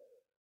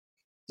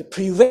 to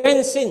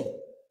prevent sin,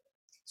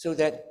 so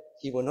that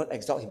he will not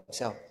exalt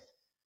himself.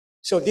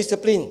 So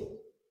discipline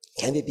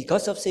can be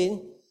because of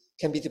sin,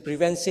 can be to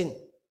prevent sin.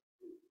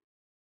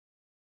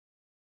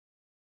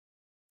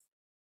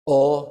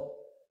 Or,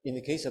 in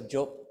the case of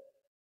Job,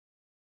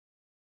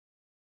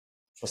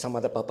 for some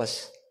other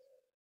purpose.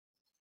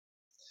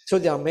 So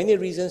there are many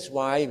reasons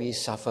why we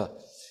suffer.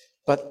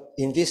 But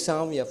in this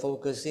psalm, we are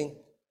focusing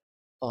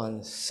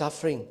on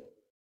suffering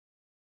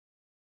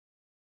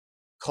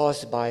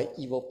caused by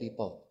evil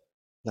people.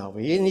 Now,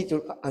 we really need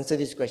to answer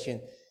this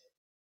question.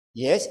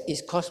 Yes,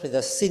 it's caused by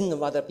the sin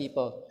of other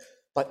people,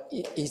 but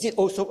is it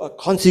also a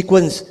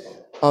consequence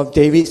of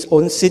David's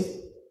own sin?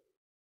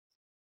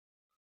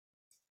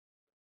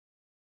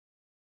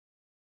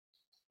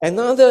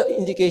 Another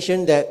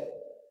indication that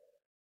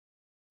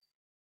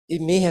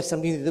it may have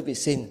something to do with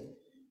sin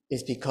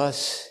is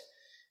because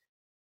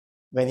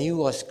when he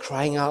was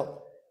crying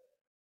out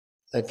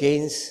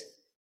against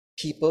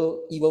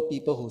people, evil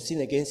people who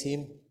sin against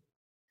him,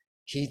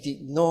 he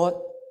did not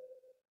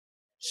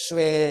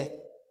swear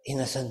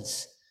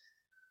innocence,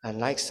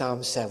 unlike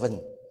Psalm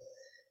 7.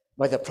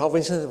 By the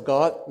providence of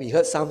God, we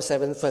heard Psalm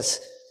 7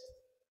 first.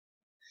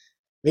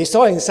 We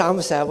saw in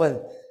Psalm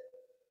 7,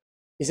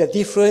 it's a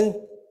different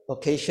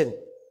occasion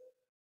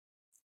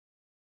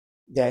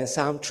than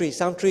Psalm 3.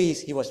 Psalm 3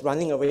 is he was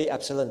running away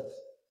Absalom.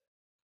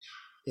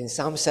 In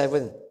Psalm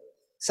 7,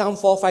 Psalm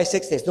 4, 5,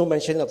 6, there's no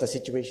mention of the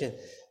situation.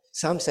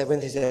 Psalm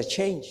 7 is a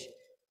change.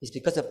 It's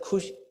because of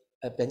Cush,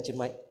 a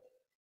Benjamite.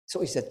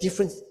 So it's a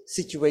different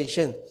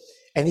situation.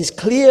 And it's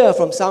clear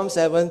from Psalm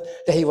 7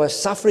 that he was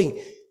suffering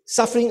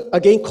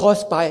again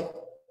caused by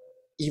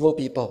evil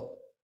people,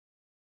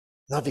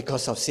 not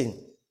because of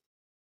sin.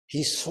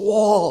 He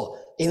swore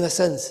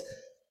innocence.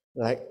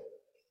 Like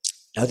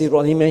Elder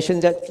Ronnie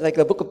mentioned that, like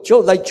the book of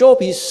Job, like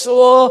Job, he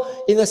swore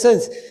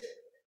innocence.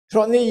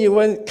 Ronnie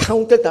even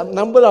counted the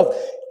number of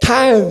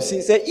times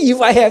he said,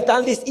 if I have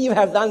done this, if I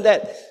have done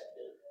that.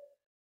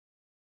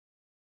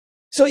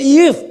 So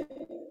if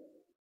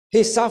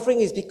his suffering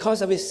is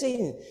because of his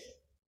sin,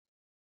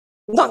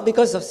 not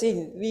because of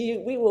sin,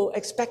 we will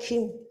expect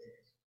him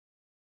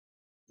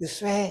to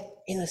swear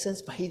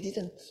innocence, but he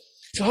didn't.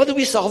 So how do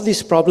we solve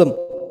this problem?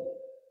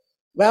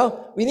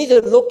 Well, we need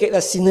to look at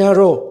a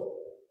scenario.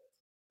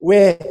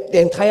 where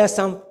the entire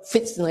psalm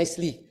fits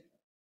nicely.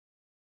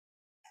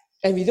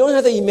 And we don't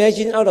have to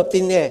imagine out of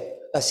thin air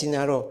a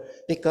scenario,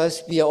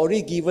 because we are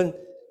already given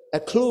a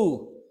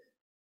clue.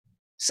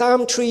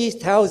 Psalm 3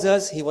 tells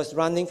us he was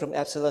running from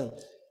Absalom.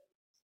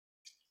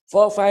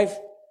 4, 5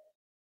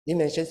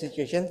 dimension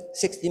situation,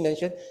 6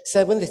 dimension,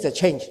 7 is a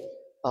change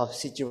of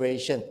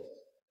situation.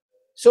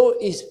 So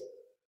it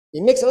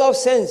makes a lot of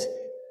sense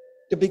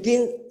to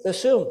begin to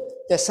assume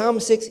that Psalm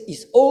 6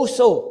 is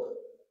also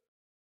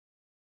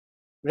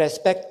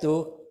respect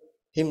to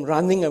him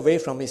running away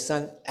from his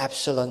son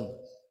Absalom.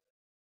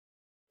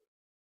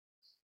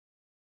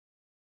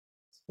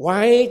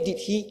 Why did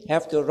he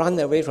have to run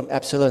away from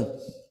Absalom?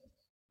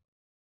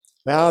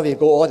 Well, we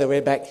go all the way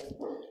back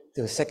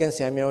to 2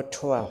 Samuel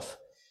 12.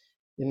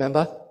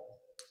 Remember?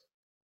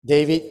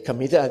 David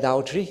committed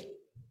adultery,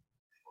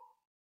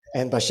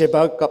 and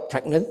Bathsheba got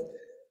pregnant,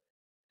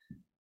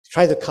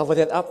 tried to cover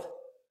that up,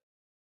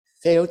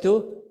 failed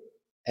to,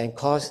 and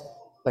caused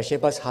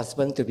Bathsheba's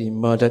husband to be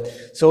murdered.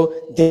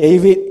 So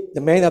David, the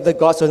man after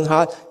God's own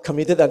heart,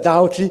 committed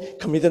adultery,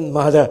 committed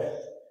murder.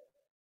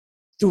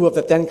 2 of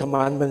the 10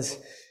 commandments.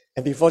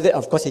 And before that,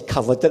 of course, he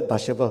coveted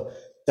Bathsheba,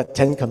 the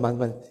 10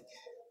 commandments.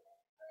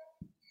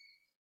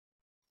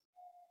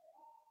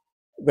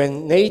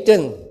 When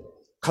Nathan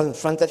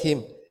confronted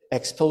him,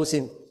 exposed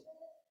him,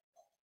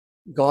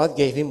 God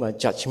gave him a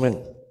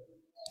judgment.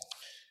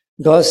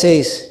 God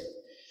says,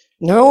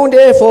 "Now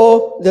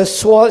therefore the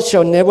sword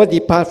shall never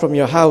depart from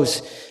your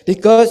house,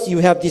 because you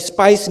have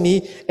despised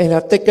me and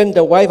have taken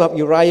the wife of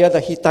Uriah the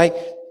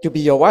Hittite to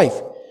be your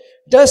wife.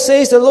 Thus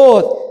says the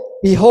Lord,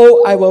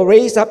 behold, I will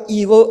raise up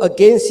evil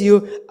against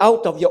you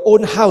out of your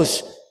own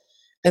house,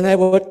 and I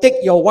will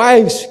take your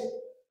wives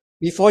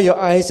before your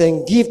eyes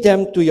and give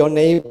them to your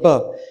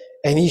neighbor,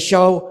 and he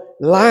shall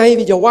lie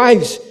with your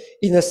wives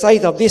in the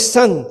sight of this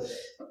sun,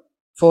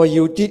 for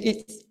you did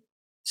it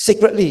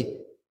secretly.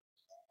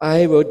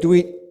 I will do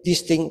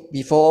this thing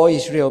before all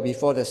Israel,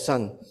 before the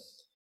sun."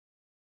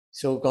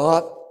 So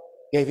God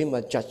gave him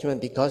a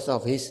judgment because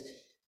of his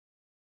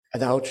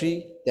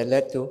adultery that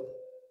led to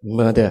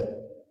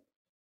murder.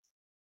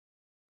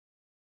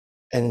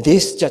 And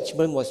this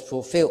judgment was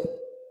fulfilled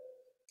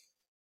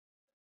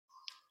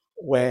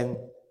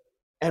when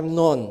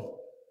Amnon,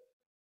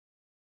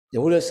 the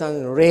older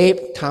son,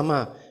 raped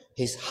Tamar,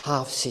 his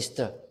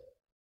half-sister.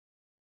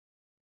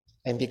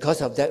 And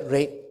because of that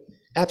rape,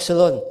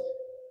 Absalom,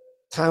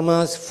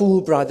 Tamar's full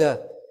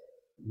brother,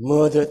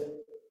 murdered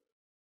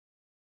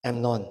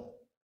Amnon.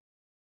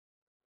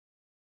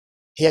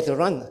 He had to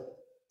run.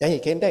 Then he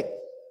came back.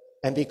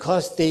 And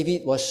because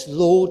David was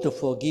slow to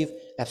forgive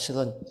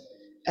Absalom,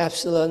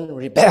 Absalom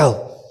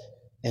rebelled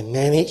and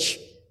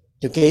managed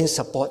to gain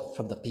support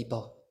from the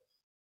people.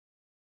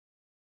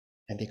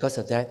 And because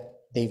of that,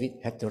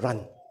 David had to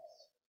run.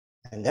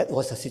 And that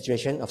was the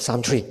situation of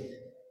Psalm 3.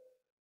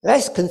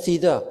 Let's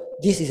consider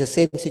this is the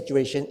same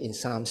situation in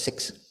Psalm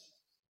 6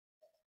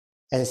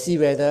 and see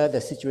whether the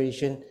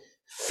situation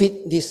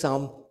fit this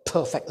psalm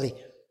perfectly.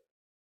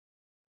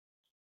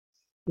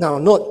 Now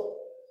note,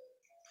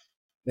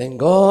 when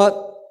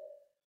God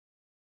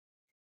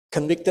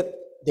convicted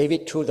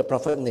David through the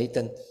prophet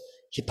Nathan,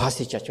 he passed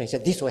his judgment. He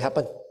said, this will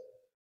happen.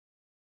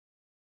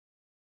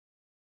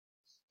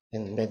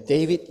 And when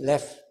David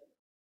left,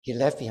 he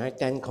left behind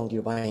 10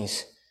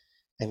 concubines.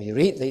 And we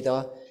read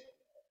later,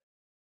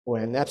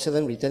 when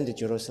Absalom returned to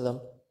Jerusalem,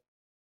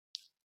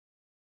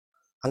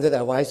 under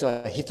the advice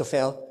of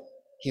Ahithophel,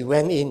 he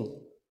went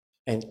in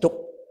and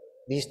took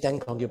these 10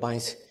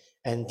 concubines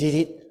and did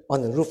it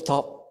on the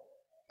rooftop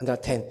under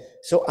the tent,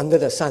 so under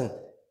the sun,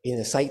 in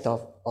the sight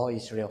of all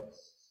Israel.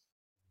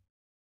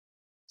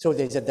 So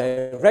there's a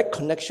direct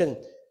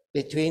connection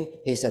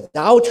between his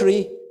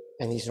adultery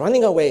and his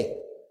running away.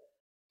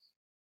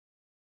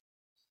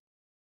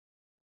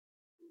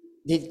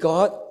 Did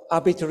God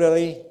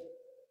arbitrarily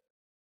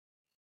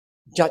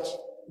judge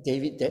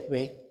David that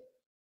way?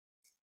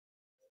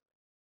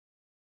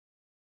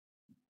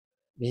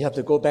 We have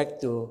to go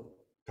back to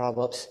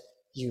Proverbs.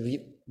 You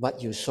reap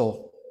what you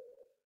sow.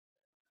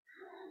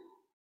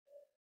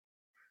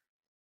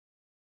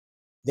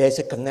 There's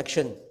a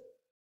connection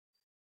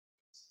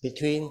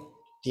between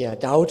the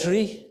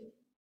adultery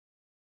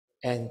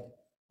and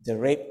the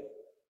rape.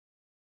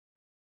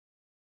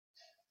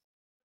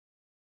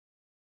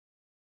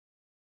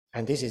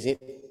 And this is it.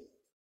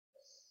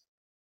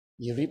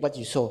 You reap what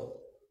you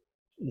sow.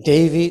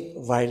 David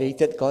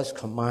violated God's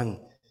command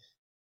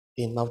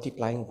in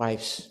multiplying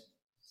wives.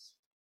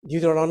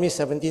 Deuteronomy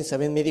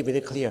 17:7 made it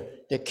very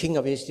clear. The king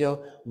of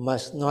Israel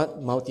must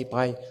not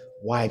multiply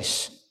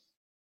wives.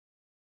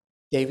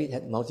 David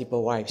had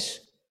multiple wives.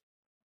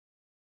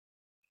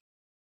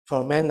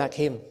 For a man like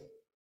him,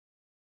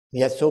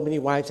 he had so many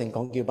wives and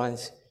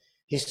concubines.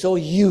 He's so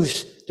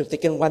used to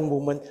taking one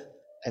woman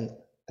and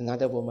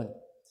another woman.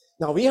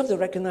 Now we have to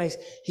recognize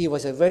he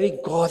was a very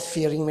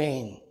God-fearing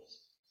man.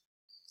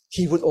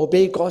 He would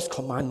obey God's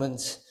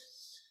commandments.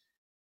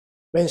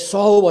 When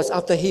Saul was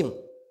after him,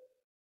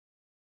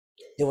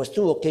 there was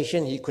 2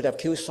 occasions he could have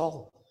killed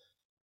Saul.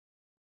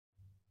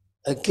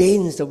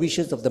 against the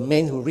wishes of the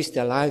men who risked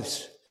their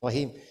lives for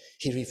him.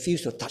 He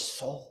refused to touch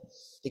Saul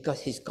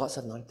because he's God's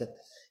anointed.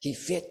 He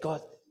feared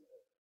God.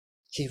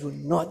 He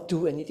would not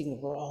do anything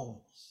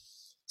wrong.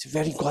 He's a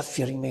very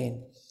God-fearing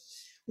man.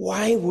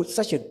 Why would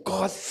such a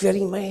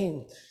God-fearing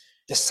man,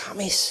 the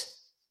psalmist,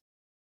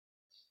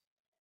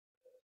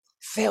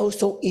 fail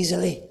so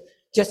easily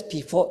just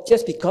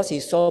because he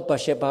saw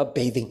Bathsheba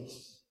bathing?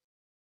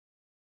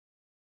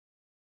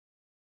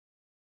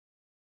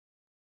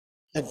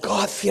 A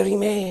God-fearing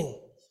man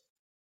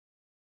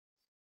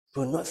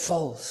will not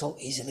fall so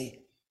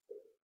easily.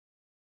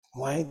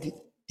 Why did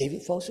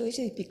David fall so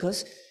easily?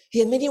 Because he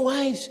had many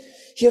wives.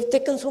 He had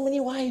taken so many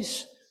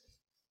wives.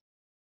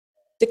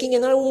 Taking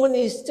another woman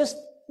is just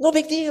no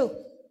big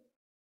deal.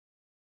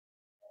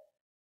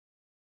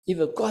 If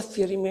a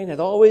God-fearing man had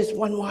always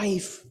one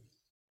wife,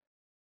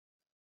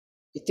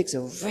 it takes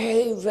a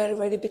very, very,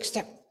 very big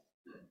step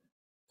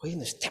for him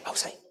to step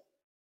outside.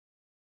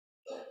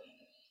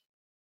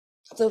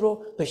 After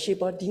all,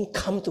 Bathsheba didn't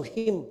come to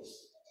him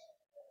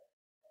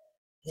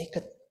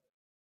naked.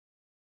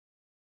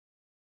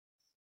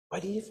 Why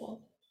did he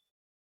fall?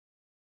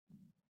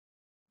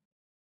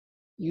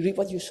 You reap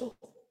what you sow.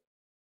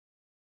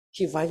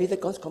 He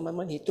violated God's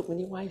commandment. He took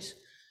many wives.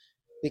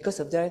 Because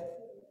of that,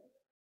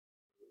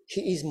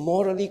 he is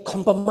morally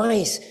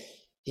compromised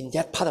in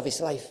that part of his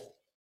life.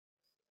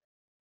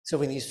 So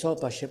when he saw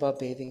Bathsheba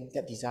bathing,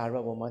 that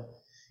desirable woman,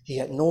 he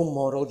had no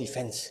moral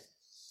defense,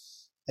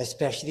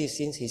 especially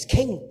since he's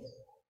king.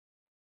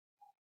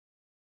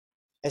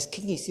 As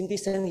king, he simply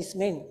sent his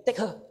men, take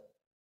her.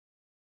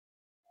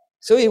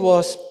 So it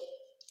was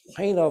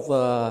kind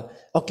of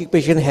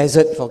occupation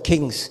hazard for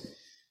kings.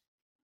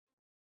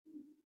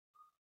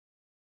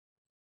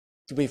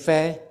 To be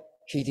fair,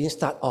 he didn't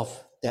start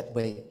off that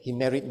way. He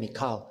married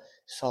Michal,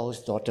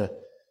 Saul's daughter,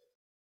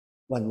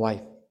 one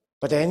wife.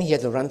 But then he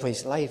had to run for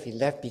his life. He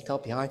left Michal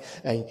behind,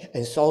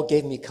 and Saul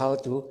gave Michal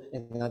to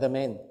another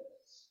man.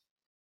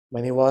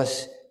 When he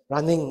was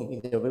running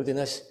in the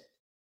wilderness,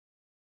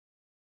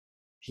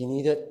 he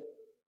needed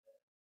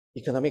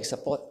economic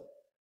support,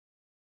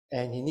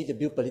 and he needed to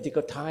build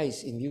political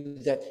ties in view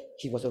that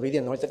he was already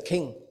anointed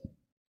king.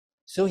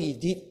 So he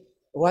did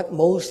what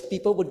most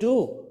people would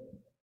do.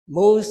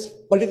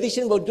 Most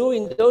politicians would do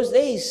in those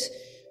days,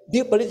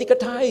 build political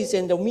ties,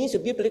 and the means to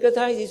build political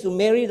ties is to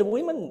marry the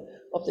women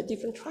of the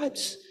different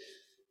tribes.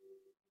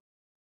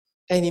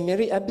 And he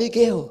married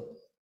Abigail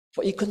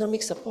for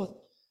economic support.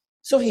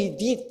 So he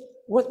did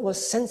what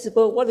was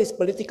sensible, what is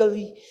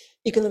politically,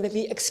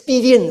 economically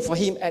expedient for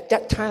him at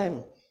that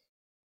time.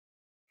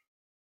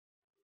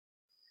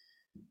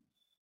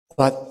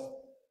 But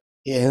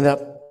it ended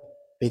up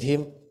with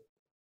him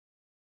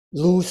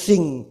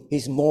losing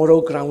his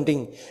moral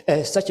grounding.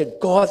 As such a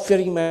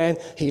God-fearing man,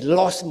 he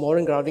lost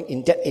moral grounding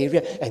in that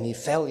area, and he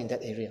fell in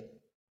that area.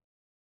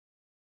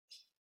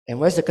 And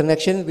what's the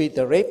connection with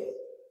the rape?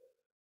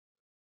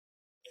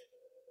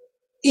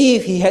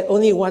 If he had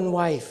only one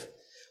wife,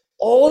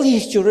 all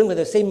his children were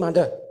the same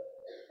mother.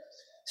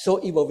 So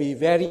it will be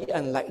very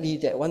unlikely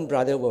that one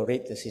brother will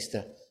rape the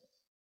sister.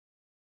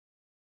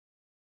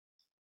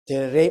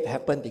 The rape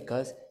happened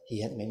because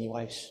he had many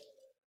wives.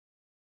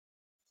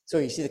 So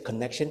you see the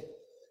connection.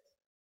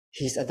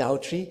 His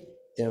adultery,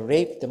 the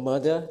rape, the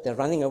murder, the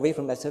running away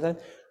from Absalom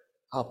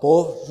are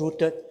both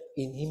rooted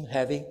in him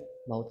having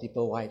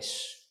multiple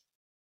wives.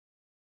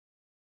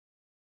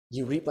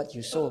 You reap what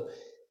you sow.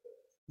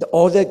 The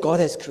order God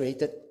has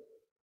created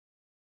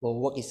will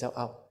work itself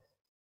out.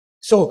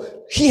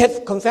 So he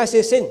had confessed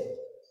his sin.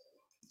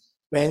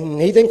 When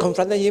Nathan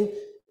confronted him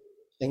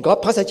and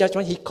God passed a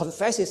judgment, he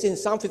confessed his sin,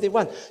 Psalm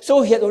 51.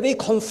 So he had already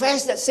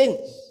confessed that sin.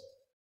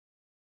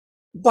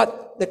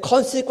 But the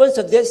consequence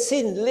of that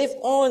sin lived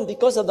on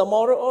because of the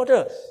moral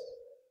order.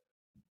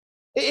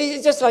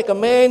 It's just like a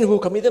man who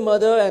committed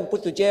murder and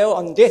put to jail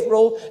on death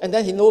row, and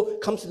then he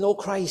comes to know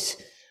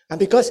Christ. And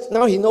because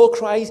now he knows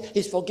Christ,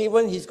 he's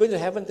forgiven, he's going to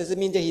heaven, doesn't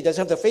mean that he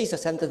doesn't have to face a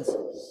sentence.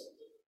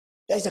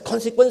 That is a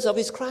consequence of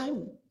his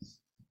crime.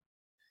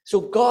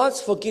 So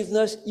God's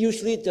forgiveness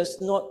usually does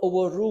not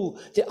overrule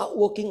the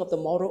outworking of the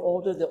moral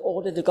order, the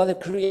order that God has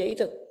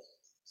created.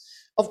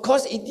 Of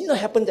course, it did not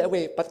happen that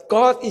way, but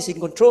God is in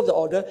control of the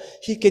order.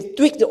 He can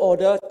tweak the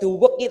order to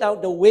work it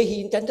out the way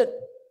he intended.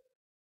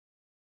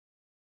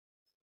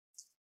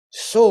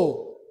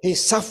 So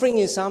his suffering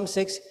in Psalm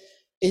 6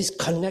 is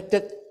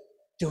connected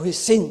to his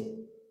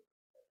sin.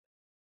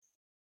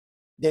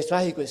 That's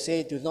why he could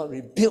say, do not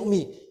rebuke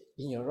me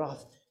in your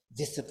wrath,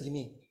 discipline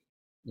me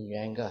in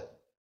your anger.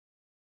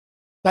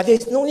 But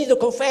there's no need to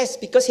confess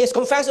because he has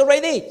confessed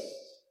already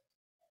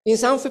in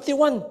Psalm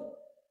 51.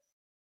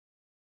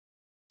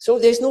 So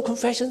there's no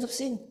confession of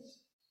sin.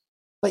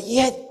 But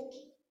yet,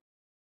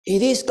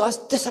 it is God's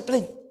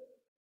discipline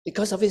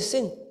because of his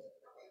sin.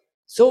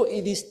 So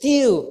it is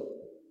still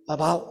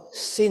about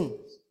sin.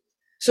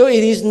 So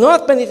it is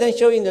not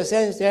penitential in the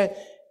sense that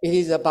it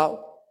is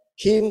about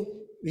him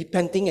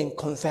repenting and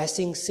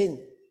confessing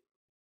sin.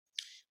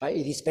 But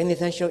it is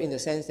penitential in the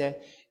sense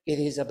that it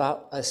is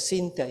about a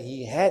sin that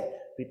he had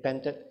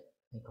repented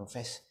and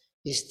confessed.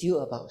 is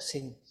still about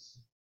sin.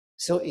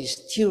 So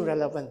it's still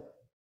relevant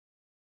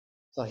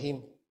for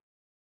him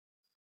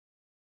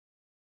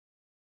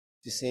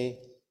to say,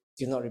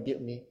 do not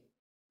rebuke me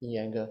in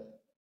your anger,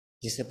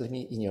 discipline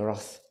me in your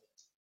wrath.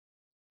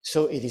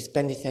 So it is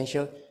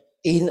penitential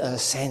in a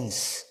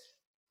sense.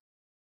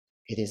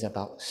 It is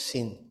about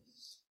sin.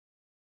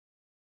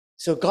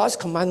 So God's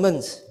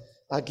commandments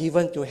are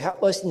given to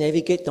help us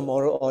navigate the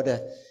moral order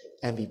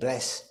and be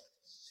blessed.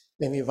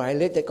 When we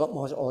violate the God's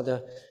moral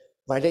order,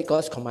 violate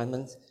God's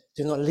commandments,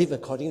 do not live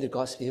according to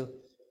God's will,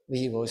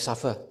 we will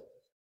suffer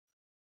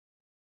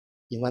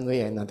in one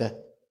way or another.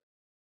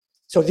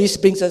 So this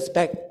brings us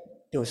back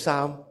to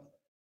Psalm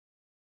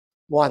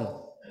 1.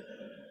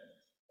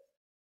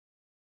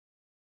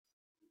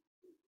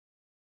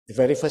 The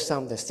very first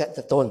psalm that set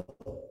the tone.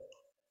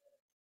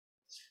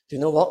 Do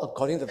not walk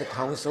according to the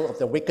counsel of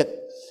the wicked.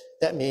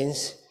 That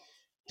means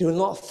do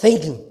not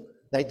think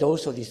like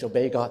those who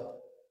disobey God.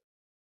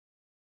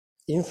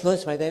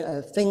 Influenced by them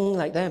and think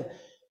like them.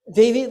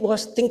 David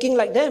was thinking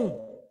like them.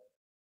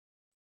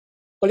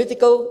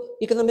 Political,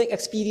 economic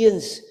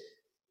experience,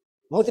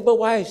 multiple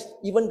wives,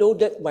 even though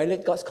that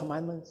violate God's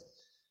commandments.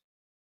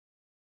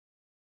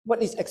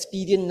 What is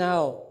expedient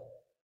now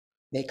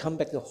may come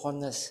back to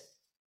haunt us.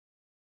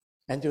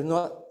 And do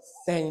not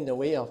stand in the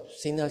way of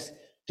sinners.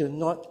 Do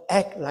not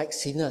act like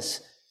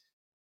sinners.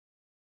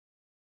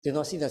 Do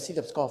not see the seat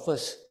of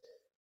scoffers.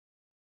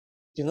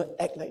 Do not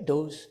act like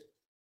those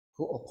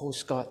who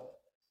oppose God.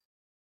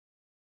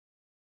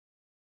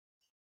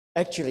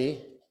 Actually,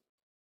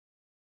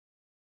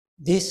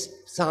 this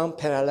psalm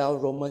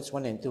parallels Romans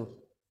 1 and 2.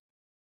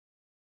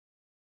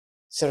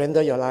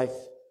 Surrender your life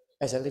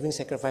as a living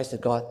sacrifice to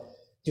God.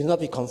 Do not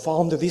be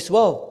conformed to this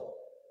world.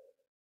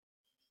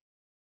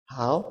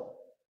 How?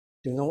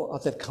 Do not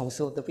of the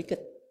counsel of the wicked.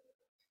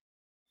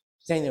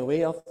 Stand in the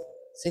way of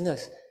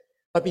sinners.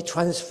 But be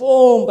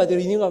transformed by the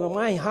renewal of your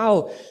mind.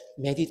 How?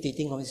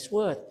 Meditating on His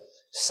word.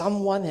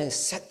 Someone has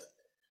set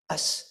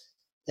us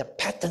the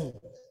pattern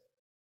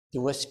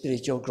towards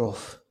spiritual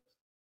growth.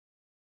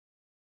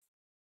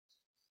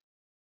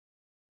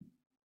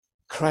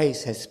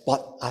 Christ has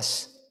bought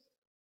us,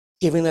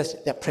 giving us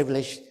that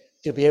privilege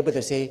to be able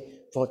to say,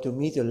 for to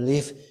me to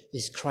live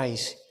is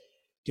Christ,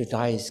 to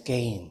die is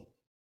gain.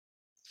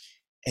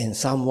 And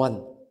Psalm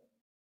 1,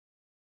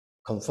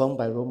 confirmed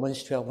by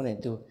Romans 12, 1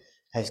 and 2,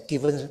 has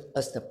given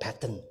us the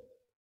pattern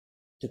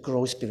to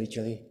grow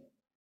spiritually.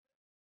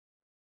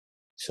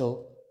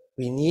 So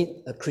we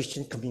need a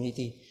Christian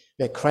community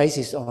where Christ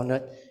is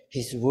honored,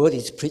 His word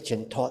is preached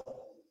and taught.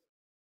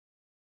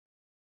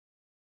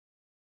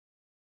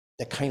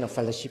 The kind of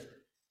fellowship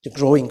to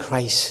grow in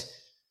Christ.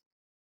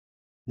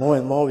 More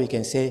and more we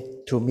can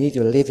say, to me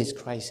to live is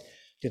Christ,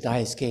 to die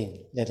is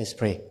gain. Let us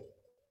pray.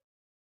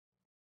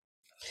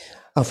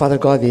 Our Father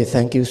God, we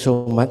thank you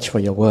so much for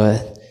your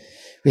word.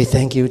 We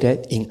thank you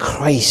that in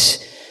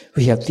Christ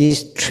we have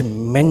this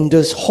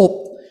tremendous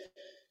hope,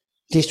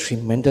 this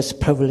tremendous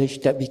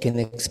privilege that we can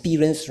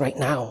experience right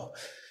now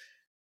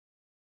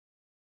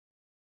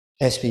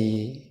as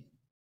we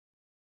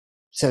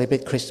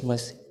celebrate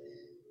Christmas,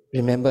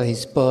 remember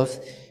His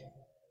birth,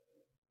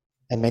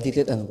 and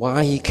meditate on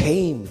why He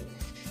came.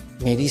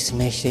 May this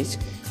message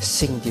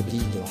sink deeply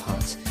in your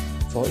hearts.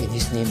 For in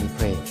His name we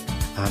pray.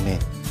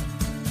 Amen.